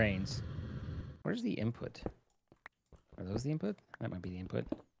brains. Where's the input? Are those the input? That might be the input.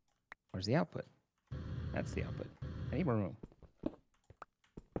 Where's the output? That's the output. I need more room.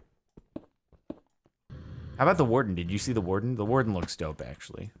 How about the warden? Did you see the warden? The warden looks dope,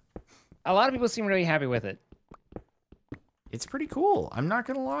 actually. A lot of people seem really happy with it. It's pretty cool. I'm not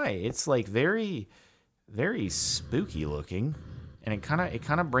gonna lie. It's like very, very spooky looking, and it kind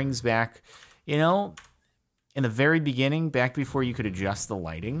of brings back, you know, in the very beginning, back before you could adjust the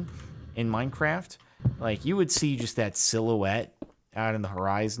lighting in Minecraft, like you would see just that silhouette out in the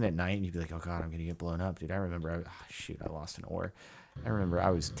horizon at night, and you'd be like, "Oh God, I'm gonna get blown up, dude." I remember, shoot, I lost an ore. I remember I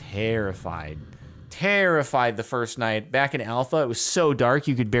was terrified the first night back in Alpha. It was so dark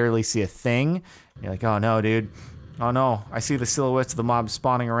you could barely see a thing. And you're like, "Oh no, dude. Oh no, I see the silhouettes of the mobs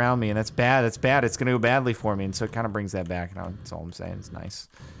spawning around me, and that's bad. That's bad. It's gonna go badly for me." And so it kind of brings that back. And that's all I'm saying. It's nice.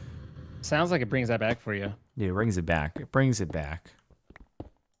 Sounds like it brings that back for you. Yeah, it brings it back. It brings it back.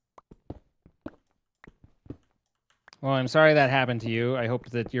 Well, I'm sorry that happened to you. I hope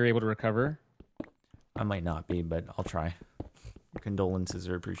that you're able to recover. I might not be, but I'll try. Condolences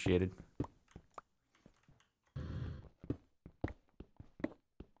are appreciated.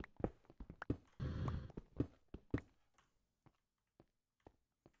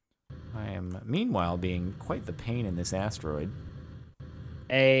 I am, meanwhile, being quite the pain in this asteroid.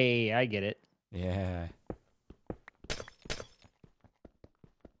 Hey, I get it. Yeah.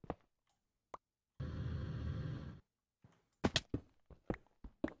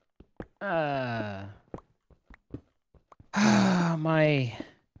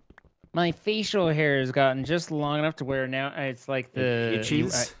 My facial hair has gotten just long enough to where now it's like the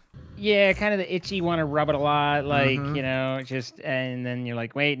itchies. Yeah, kind of the itchy. Want to rub it a lot, like you know, just and then you're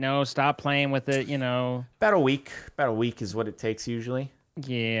like, wait, no, stop playing with it, you know. About a week. About a week is what it takes usually.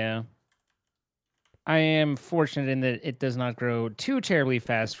 Yeah. I am fortunate in that it does not grow too terribly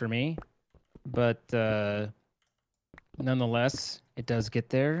fast for me, but nonetheless, it does get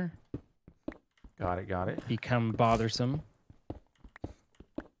there. Got it, got it. Become bothersome.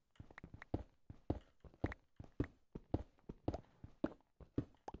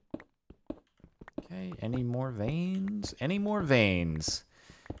 Okay, any more veins? Any more veins?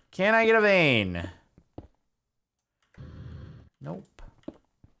 Can I get a vein? Nope.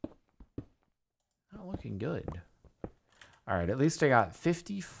 Not looking good. All right, at least I got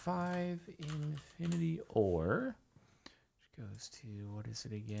 55 infinity ore. Which goes to, what is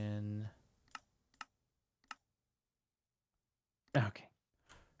it again? Okay.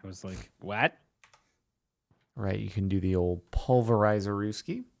 I was like, what? Right, you can do the old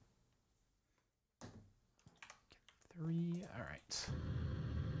pulverizer-ooski. 3, all right.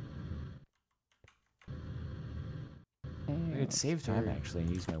 I could save time, actually,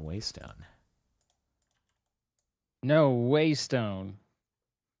 and use my waystone. No way, stone.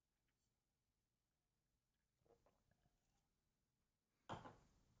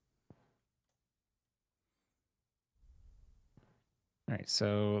 All right,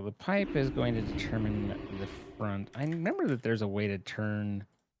 so the pipe is going to determine the front. I remember that there's a way to turn...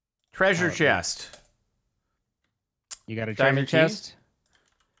 Treasure chest. You got a treasure Diamond key? chest?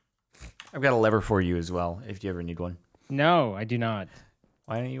 I've got a lever for you as well, if you ever need one. No, I do not.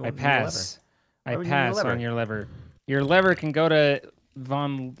 Why don't you I want me to lever? pass. Why I would you need a pass lever? on your lever. Your lever can go to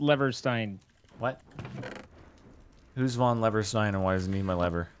von Leverstein. What? Who's Von Leverstein and why does he need my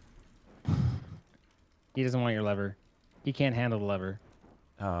lever? He doesn't want your lever. He can't handle the lever.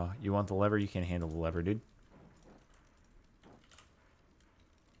 Oh, you want the lever? You can't handle the lever, dude.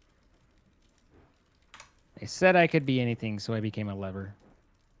 They said I could be anything, so I became a lever.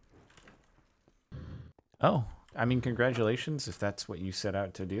 Oh, I mean, congratulations. If that's what you set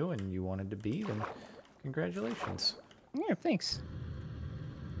out to do and you wanted to be, then congratulations. Yeah, thanks.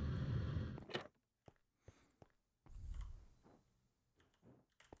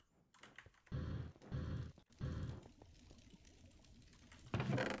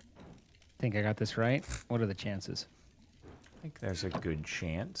 Think I got this right? What are the chances? I think there's a good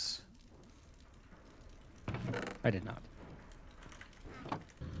chance. I did not.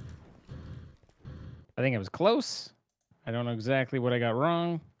 I think I was close. I don't know exactly what I got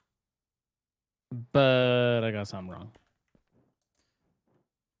wrong, but I got something wrong.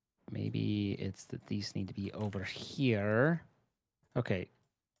 Maybe it's that these need to be over here. Okay.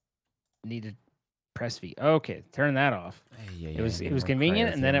 Need to press V. Okay, turn that off. Yeah, It was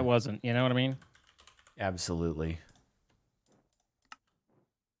convenient, and then it wasn't. You know what I mean? Absolutely.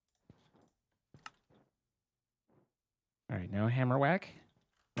 All right, no hammer whack.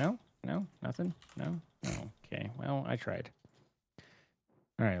 No, no, nothing. No, no. Okay, well, I tried.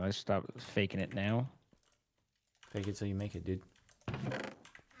 All right, let's stop faking it now. Fake it till you make it, dude.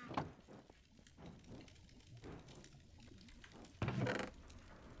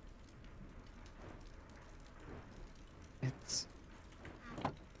 It's...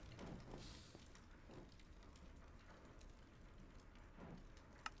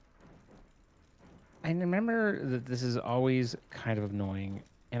 I remember that this is always kind of annoying,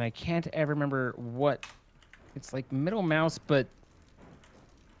 and I can't ever remember what... It's like middle mouse, but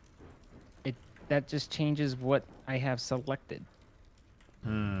that just changes what I have selected. I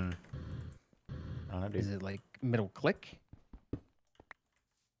don't know, dude. Is it like middle click?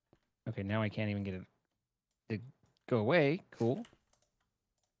 Okay, now I can't even get it to go away. Cool.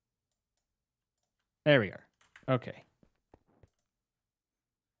 There we are. Okay.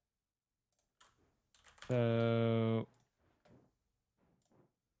 So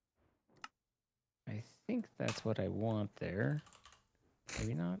I think that's what I want there.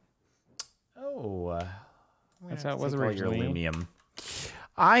 Maybe not. Oh, That's how it was originally. Your aluminum.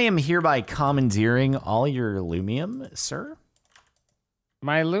 I am hereby commandeering all your aluminum, sir.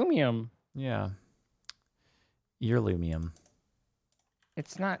 My aluminum. Yeah. Your aluminum.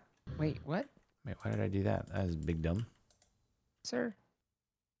 It's not. Wait, what? Wait, why did I do that? That was big dumb. Sir.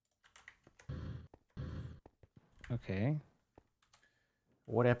 Okay.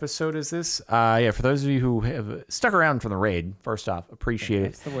 What episode is this? Yeah, for those of you who have stuck around from the raid, first off, appreciate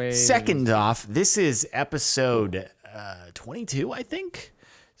That's it. the way Second off, this is episode 22, I think.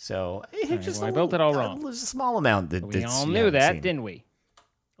 So Right, well, I built it all wrong. There's a small amount that We all you knew haven't that, seen. didn't we?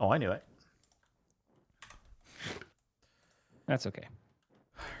 Oh, I knew it. That's okay.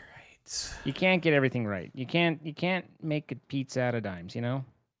 All right. You can't get everything right. You can't make a pizza out of dimes, you know?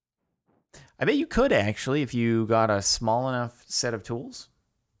 I bet you could actually if you got a small enough set of tools.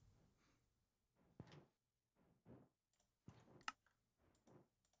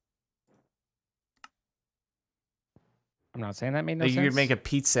 I'm not saying that made no Like sense. you could make a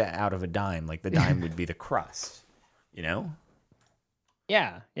pizza out of a dime. Like the dime would be the crust. You know?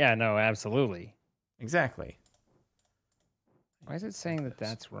 Yeah, no, absolutely. Exactly. Why is it saying that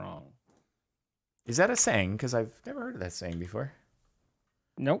that's wrong? Is that a saying? Because I've never heard of that saying before.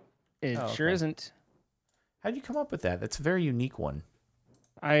 Nope, it Oh, sure okay. isn't. How'd you come up with that? That's a very unique one.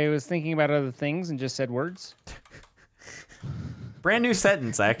 I was thinking about other things and just said words. Brand new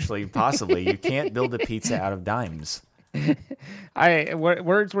sentence, actually, possibly. You can't build a pizza out of dimes.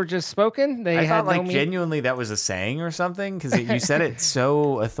 Words were just spoken. They I had thought, like, no meaning. genuinely that was a saying or something, because you said it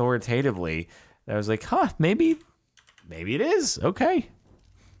so authoritatively that I was like, huh, maybe it is. Okay.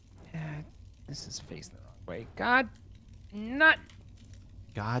 This is facing the wrong way. God, nut.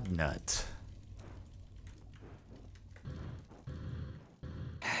 God nut.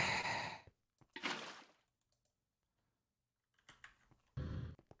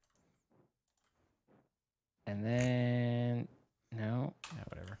 And then no. Yeah,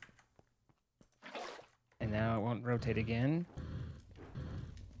 whatever. And now it won't rotate again.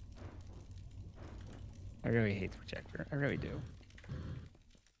 I really hate the projector. I really do.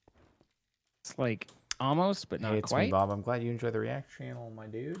 It's like almost, but not Hey, it's quite. me, Bob. I'm glad you enjoy the React channel, my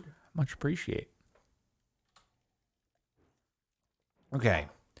dude. Much appreciate. Okay.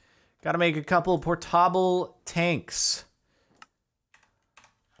 Got to make a couple portable tanks.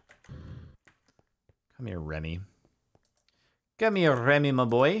 Come here, Remy. Come here, Remy, my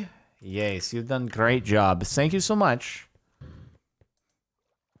boy. Yes, you've done a great job. Thank you so much.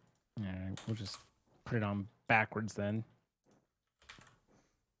 All right, we'll just put it on backwards then.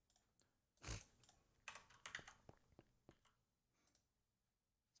 It's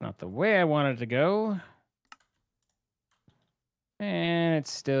not the way I wanted to go. And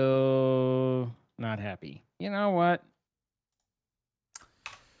it's still not happy. You know what?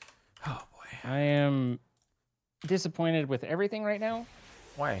 Oh, boy. I am disappointed with everything right now.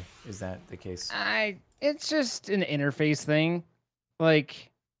 Why is that the case? It's just an interface thing. Like,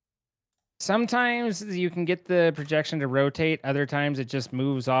 sometimes you can get the projection to rotate, other times it just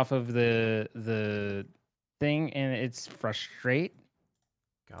moves off of the thing and it's frustrate.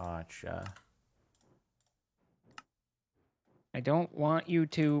 Gotcha. I don't want you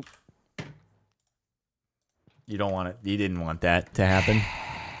to. You don't want it. You didn't want that to happen.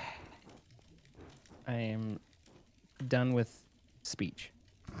 I am done with speech.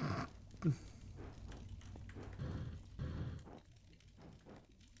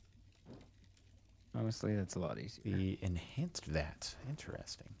 Honestly, that's a lot easier. The enhanced VAT.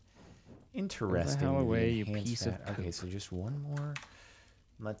 Interesting. Interesting. hell away, the you enhanced piece of VAT. Okay, poop. so just one more.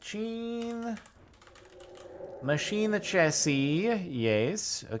 Machine the chassis.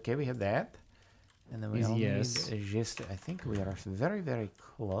 Yes. Okay, we have that. And then we all need just, I think we are very, very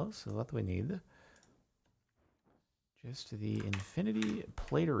close. So what do we need? Just the Infinity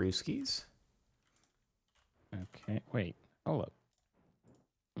Platerooskies. Okay, wait. Hold up.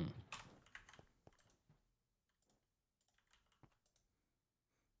 All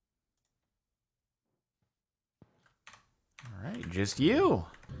right, just you.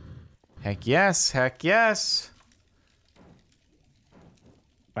 Heck yes, heck yes.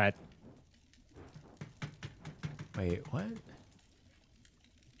 But Wait, what?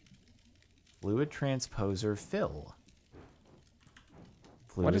 Fluid transposer fill.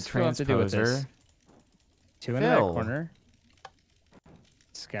 Fluid what does Phil have to do with this? Two in that Fill. corner.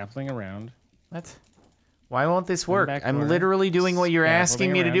 Scaffolding around. What? Why won't this work? back I'm corner. literally doing what you're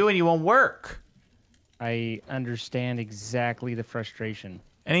asking me to Scaffolding do around. and you won't work. I understand exactly the frustration.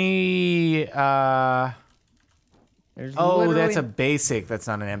 Any, There's oh, literally... that's a basic. That's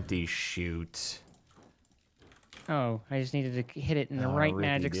not an empty shoot. Oh, I just needed to hit it in the Oh, right rippy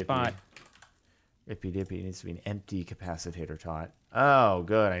magic dippy. spot. Rippy dippy. It needs to be an empty capacitor tot. Oh,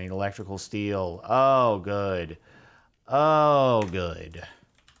 good. I need electrical steel. Oh, good. Oh, good.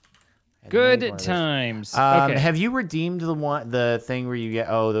 I had to make one Good of those. times. Okay. Have you redeemed the thing where you get?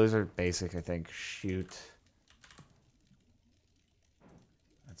 Oh, those are basic, I think. Shoot.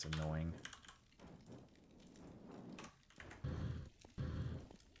 That's annoying.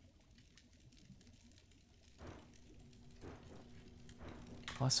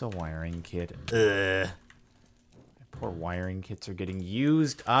 Plus a wiring kit. Ugh. My poor wiring kits are getting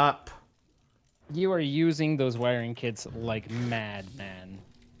used up. You are using those wiring kits like madman.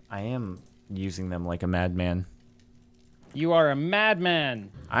 I am using them like a madman. You are a madman.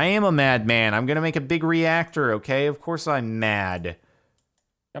 I am a madman. I'm gonna make a big reactor, okay? Of course I'm mad.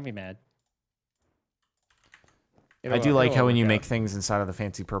 Don't be mad. I do like how when you work make out. things inside of the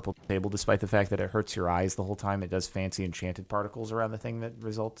fancy purple table, despite the fact that it hurts your eyes the whole time, it does fancy enchanted particles around the thing that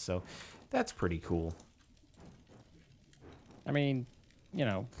results, so that's pretty cool. I mean, you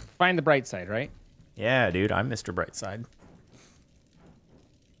know, find the bright side, right? Yeah, dude, I'm Mr. Brightside.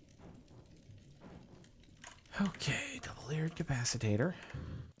 Okay, double-layered capacitator.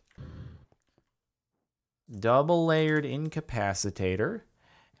 Double-layered incapacitator.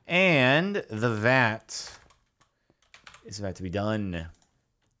 And the VAT is about to be done.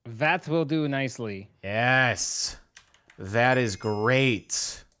 That will do nicely. Yes. That is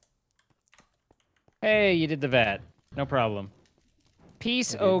great. Hey, you did the VAT. No problem.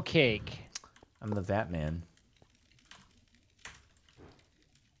 Piece o' cake. I'm the VAT man.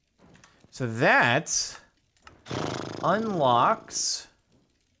 So that unlocks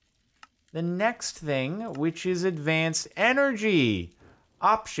the next thing, which is advanced energy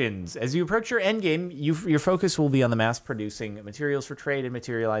options. As you approach your endgame, your focus will be on the mass-producing materials for trade and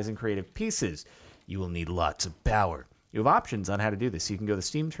materializing creative pieces. You will need lots of power. You have options on how to do this. You can go the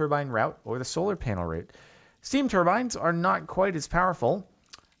steam turbine route or the solar panel route. Steam turbines are not quite as powerful,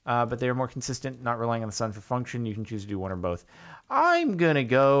 but they are more consistent, not relying on the sun for function. You can choose to do one or both. I'm going to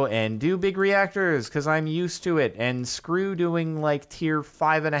go and do big reactors because I'm used to it, and screw doing like tier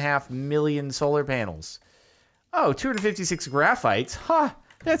 5.5 million solar panels. Oh, 256 graphites. Ha!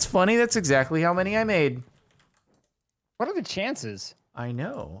 That's funny. That's exactly how many I made. What are the chances? I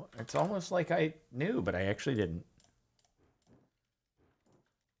know. It's almost like I knew, but I actually didn't.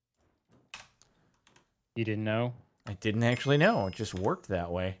 You didn't know? I didn't actually know. It just worked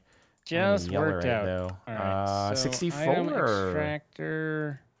that way. Just worked out. Though. All right, so 64. Item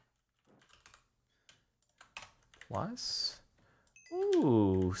extractor. Plus.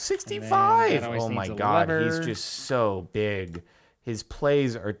 Ooh, 65. Oh my god, he's just so big. His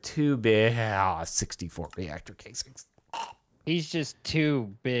plays are too big. 64 reactor casings. He's just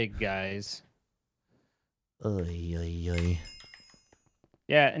too big, guys. Oy, oy, oy.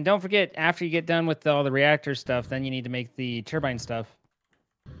 Yeah, and don't forget, after you get done with all the reactor stuff, then you need to make the turbine stuff.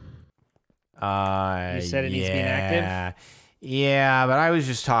 You said it needs to be inactive? Yeah, but I was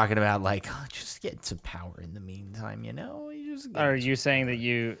just talking about, like, just getting some power in the meantime, you know? Are you saying that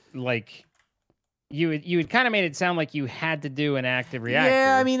you, like... You had kind of made it sound like you had to do an active reactor.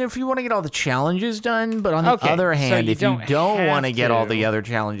 Yeah, I mean, if you want to get all the challenges done, but on the other hand, if you don't want to get all the other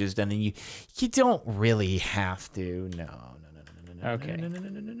challenges done, then you don't really have to. No. Okay. No.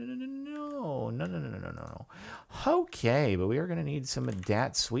 Okay, but we are going to need some of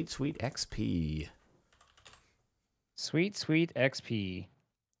that sweet XP. Sweet XP.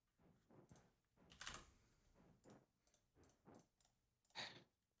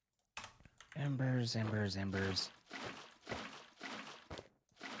 Embers.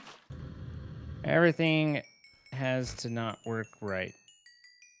 Everything has to not work right.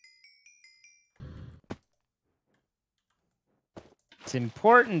 It's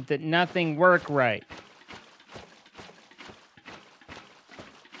important that nothing work right.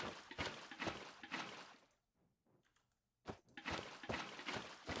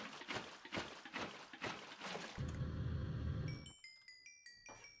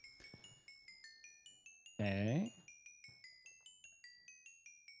 Okay.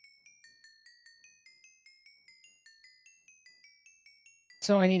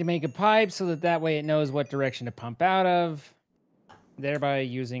 So I need to make a pipe so that way it knows what direction to pump out of, thereby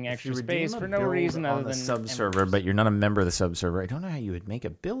using extra space for no reason other than sub-server, but you're not a member of the sub-server. I don't know how you would make a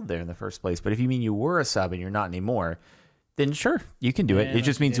build there in the first place, but if you mean you were a sub and you're not anymore, then sure, you can do it. It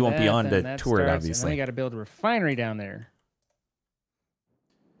just means you won't be on to tour it, obviously. And then you got to build a refinery down there.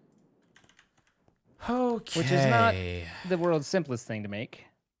 Okay. Which is not the world's simplest thing to make.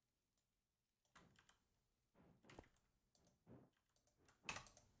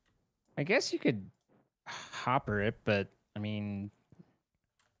 I guess you could hopper it, but I mean,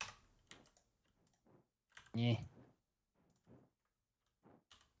 yeah.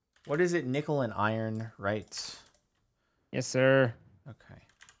 What is it? Nickel and iron, right? Yes, sir. Okay.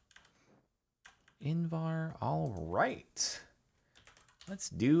 Invar, all right. Let's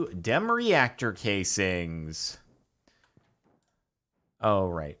do dem reactor casings. Oh,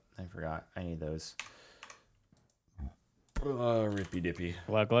 right. I forgot. I need those. Rippy dippy.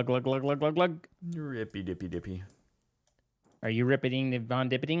 Glug. Rippy dippy. Are you rippeting the Von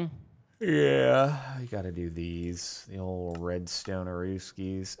Dippeting? Yeah, I gotta do these. The old redstone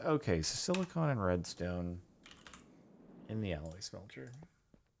Aruskis. Okay, so silicon and redstone in the alloy smelter.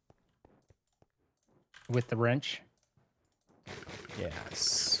 With the wrench?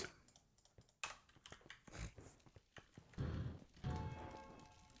 Yes.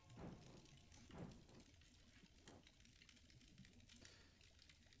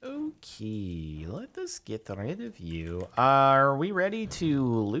 Okay, let us get rid of you. Are we ready to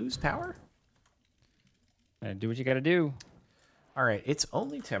lose power? Do what you gotta do. All right, it's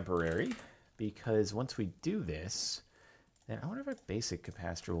only temporary because once we do this, then I wonder if our basic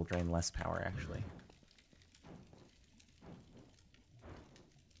capacitor will drain less power, actually.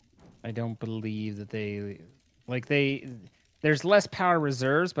 I don't believe that there's less power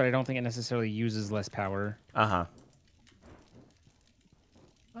reserves, but I don't think it necessarily uses less power. Uh-huh.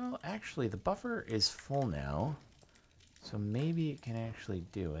 Well, actually, the buffer is full now, so maybe it can actually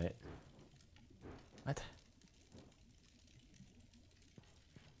do it. What?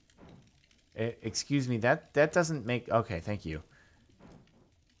 Excuse me, that doesn't make... Okay, thank you.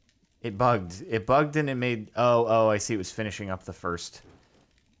 It bugged. It bugged and it made... Oh, I see. It was finishing up the first...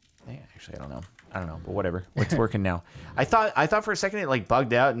 Actually, I don't know, but whatever. It's working now. I thought for a second it like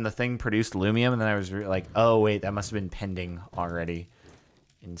bugged out and the thing produced lumium, and then I was like, oh wait, that must have been pending already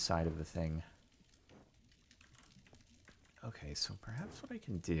inside of the thing. Okay, so perhaps what I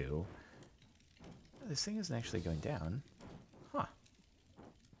can do This thing isn't actually going down. Huh.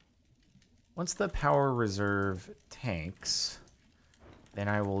 Once the power reserve tanks, then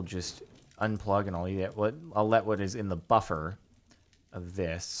I will just unplug and I'll let what is in the buffer of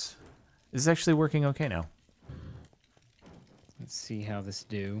this. This is actually working okay now. Let's see how this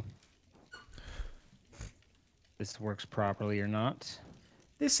do. This works properly or not.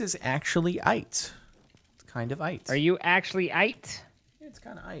 This is actually it. It's kind of it. Are you actually it? It's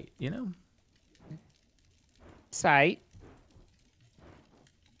kind of it, you know? Sight.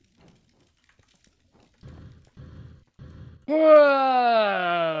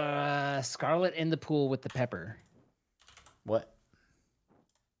 Scarlet in the pool with the pepper. What?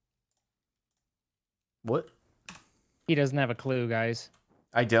 What? He doesn't have a clue, guys.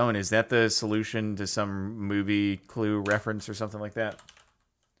 I don't. Is that the solution to some movie clue reference or something like that?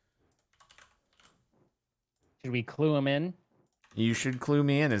 Should we clue him in? You should clue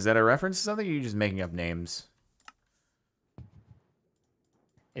me in. Is that a reference to something, or are you just making up names?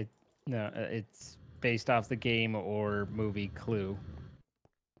 No, it's based off the game or movie Clue.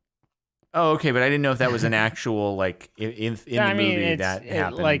 Oh, okay, but I didn't know if that was an actual, like, in the movie that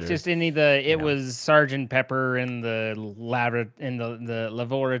happened. Like, or, just it was Sergeant Pepper in the the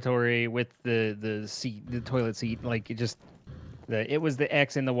laboratory with the toilet seat. Like, it was the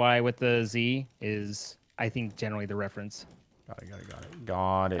X and the Y with the Z is, I think, generally the reference. Got it. Got it, dude.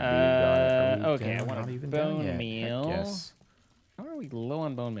 Got it. Okay, I want a bone meal. Yes. How are we low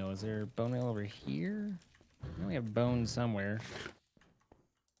on bone meal? Is there bone meal over here? I know we have bone somewhere.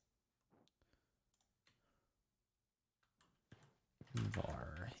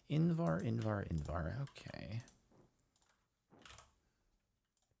 Invar. Okay.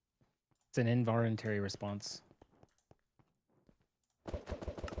 It's an involuntary response.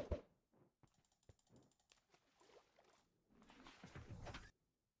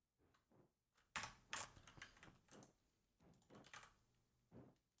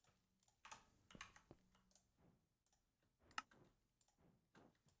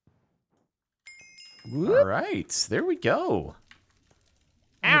 Whoop. All right, there we go.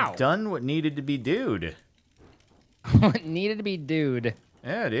 Ow! We've done what needed to be dude. What needed to be dude?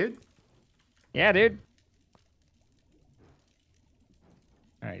 Yeah, dude. Yeah, dude.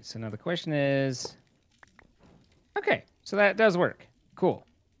 All right, so now the question is... Okay, so that does work. Cool.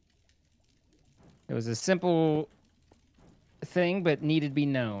 It was a simple thing, but needed to be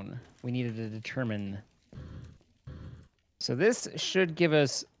known. We needed to determine. So this should give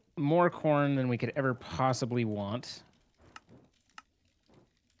us more corn than we could ever possibly want.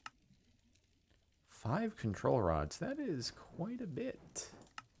 5 control rods. That is quite a bit.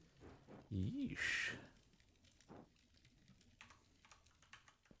 Yeesh.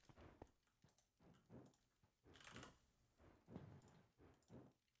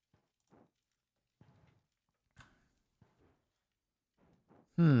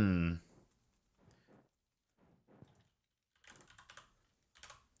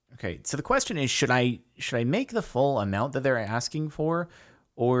 Okay, so the question is, should I make the full amount that they're asking for,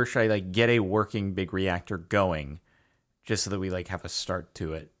 or should I like get a working big reactor going, just so that we like have a start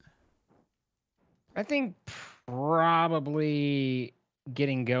to it? I think probably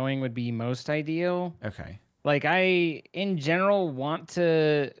getting going would be most ideal. Okay. Like I, in general,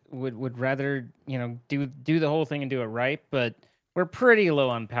 would rather, you know, do the whole thing and do it right, but we're pretty low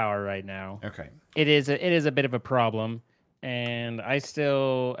on power right now. Okay. It is a bit of a problem, and I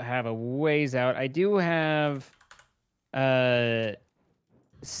still have a ways out. I do have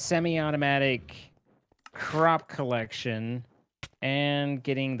semi-automatic crop collection and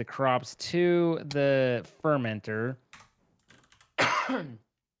getting the crops to the fermenter.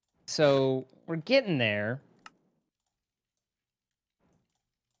 So we're getting there.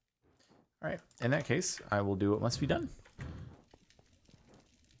 All right. In that case, I will do what must be done.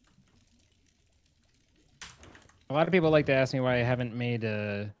 A lot of people like to ask me why I haven't made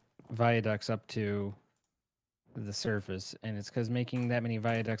viaducts up to the surface, and it's because making that many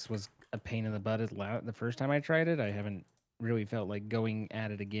viaducts was a pain in the butt the first time I tried it. I haven't really felt like going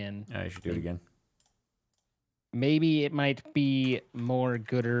at it again. I should do it again. Maybe it might be more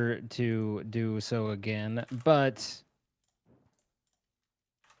gooder to do so again, but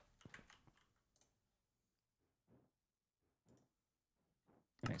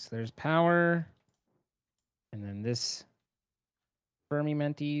okay, so there's power, and then this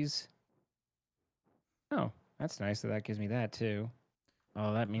Fermi-Menties. Oh, that's nice that gives me that too.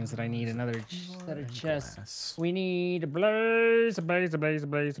 Oh, that means that I need another set of chests. Glass. We need a blaze.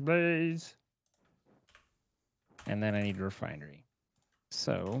 And then I need a refinery.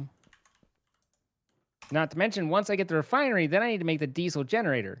 So, not to mention, once I get the refinery, then I need to make the diesel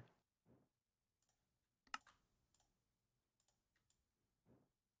generator.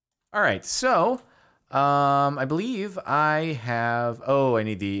 All right, so I believe I have. Oh, I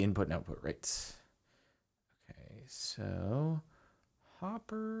need the input and output, right? Okay, so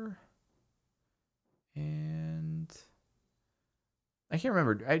hopper and I can't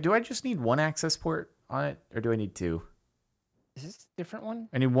remember. Do I just need one access port on it, or do I need two? Is this a different one?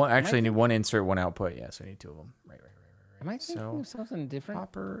 I need one. Actually, I need one insert, one output. Yes, I need two of them. Right. Am I thinking of something different?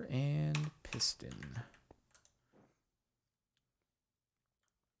 Hopper and piston.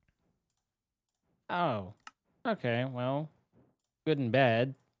 Oh, okay. Well, good and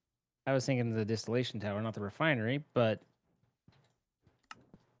bad. I was thinking the distillation tower, not the refinery, but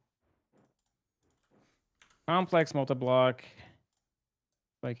complex multi-block.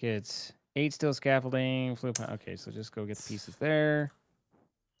 Like it's 8 steel scaffolding, fluid. Okay, so just go get the pieces there.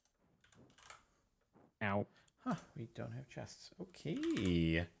 Ow. Huh, we don't have chests.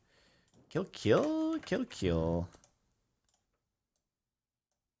 Okay. Kill.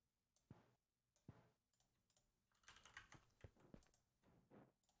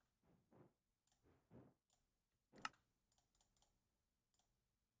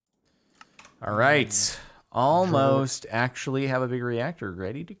 All right. Almost actually have a big reactor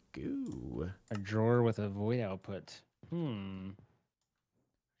ready to go. A drawer with a void output. Okay,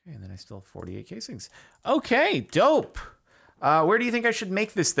 and then I still have 48 casings. Okay, dope. Where do you think I should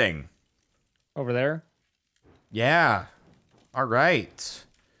make this thing? Over there? Yeah. All right.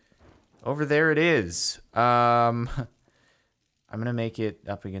 Over there it is. I'm going to make it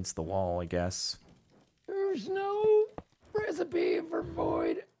up against the wall, I guess. There's no recipe for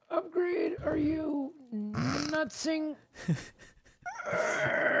void upgrade. Are you nutsing?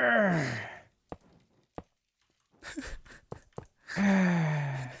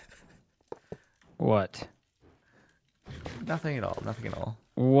 What? Nothing at all. Nothing at all.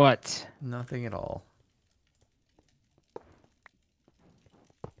 What? Nothing at all.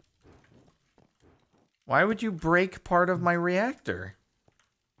 Why would you break part of my reactor?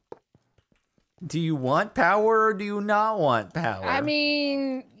 Do you want power or do you not want power? I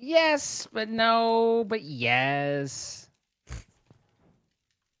mean, yes, but no, but yes.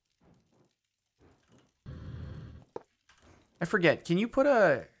 I forget. Can you put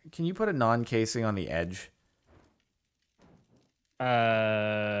a non-casing on the edge? What?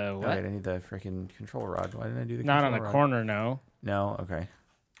 Right, I need the freaking control rod. Why didn't I do the Not control on a rod? corner, no. No, okay.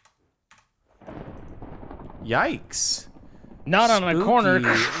 Yikes. Not on a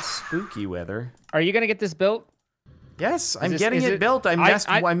corner. Spooky weather. Are you gonna get this built? Yes, I'm getting it built. I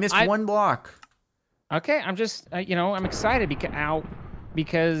missed one block. Okay, I'm just I'm excited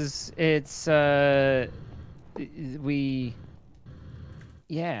because it's yeah.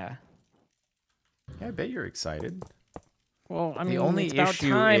 Yeah, I bet you're excited. Well, I mean, the only it's about issue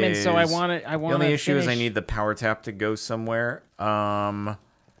time, is, and so I want to. The only issue is I need the power tap to go somewhere. And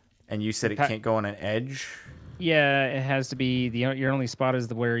you said it can't go on an edge. Yeah, it has to be your only spot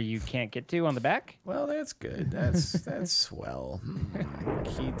is where you can't get to on the back. Well, that's good. That's swell.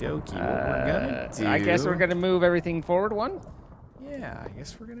 Okie dokie. What we're gonna do? I guess we're gonna move everything forward one. Yeah, I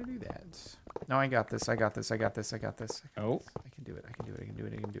guess we're gonna do that. No, I got this. I got this. Oh, I can do it.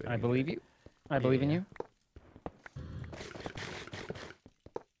 I believe you. I believe in you.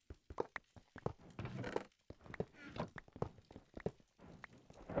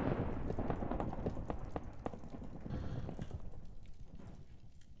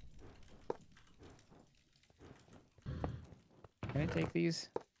 Can I take these?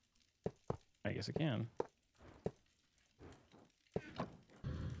 I guess I can.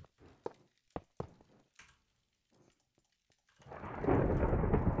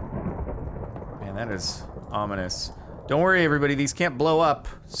 Man, that is ominous. Don't worry, everybody. These can't blow up,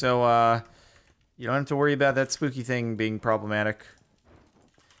 so you don't have to worry about that spooky thing being problematic.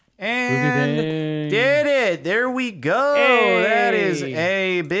 And did it! There we go! Hey. That is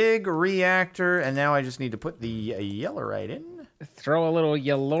a big reactor, and now I just need to put the yellorite in. Throw a little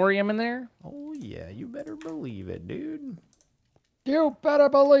yellorium in there. Oh yeah, you better believe it, dude. You better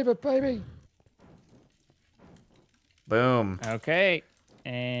believe it, baby. Boom. Okay,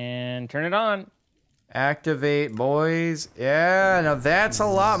 and turn it on. Activate, boys. Yeah, now that's a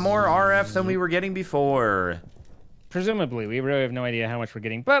lot more RF than we were getting before. Presumably, we really have no idea how much we're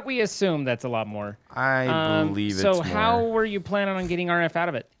getting, but we assume that's a lot more. I believe it's more. So how were you planning on getting RF out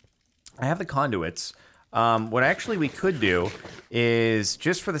of it? I have the conduits. What actually we could do is,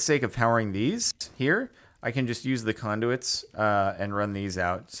 just for the sake of powering these here, I can just use the conduits and run these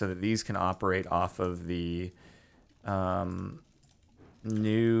out so that these can operate off of the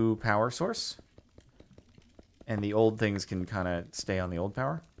new power source. And the old things can kind of stay on the old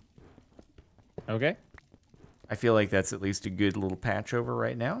power. Okay. I feel like that's at least a good little patch over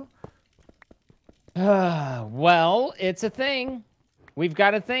right now. Well, it's a thing. We've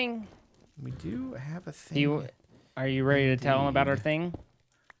got a thing. We do have a thing. Are you ready to tell them about our thing?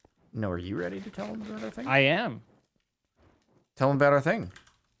 No, are you ready to tell them about our thing? I am. Tell them about our thing.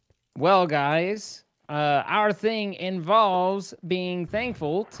 Well, guys, our thing involves being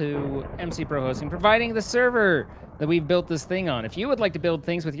thankful to MC Pro Hosting, providing the server that we've built this thing on. If you would like to build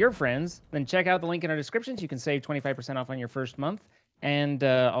things with your friends, then check out the link in our descriptions. You can save 25% off on your first month and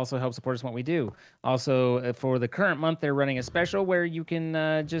also help support us in what we do. Also, for the current month, they're running a special where you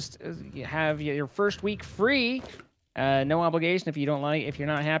can just have your first week free. No obligation. If you're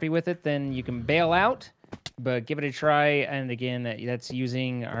not happy with it, then you can bail out. But give it a try, and again, that's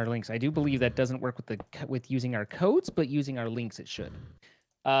using our links. I do believe that doesn't work with using our codes, but using our links, it should.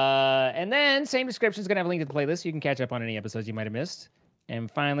 And then, same description is going to have a link to the playlist. So you can catch up on any episodes you might have missed.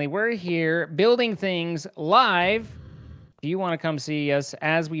 And finally, we're here building things live. If you want to come see us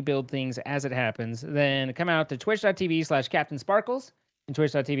as we build things as it happens, then come out to twitch.tv/CaptainSparklez and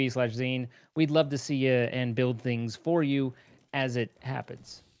twitch.tv/Zine. We'd love to see you and build things for you as it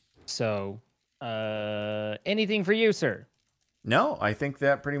happens. So... anything for you, sir? No, I think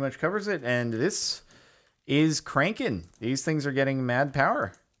that pretty much covers it. And this is cranking. These things are getting mad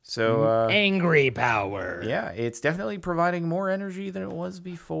power. So angry power. Yeah, it's definitely providing more energy than it was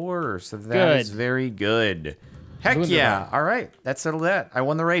before. So that is very good. Heck yeah. All right. That settled that. I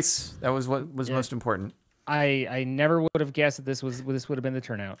won the race. That was what was most important. I never would have guessed that this would have been the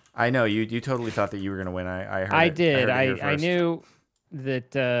turnout. I know you totally thought that you were going to win. I heard I it. did. I knew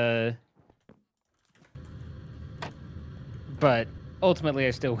that but ultimately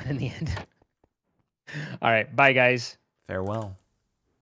I still win in the end. All right, bye guys. Farewell.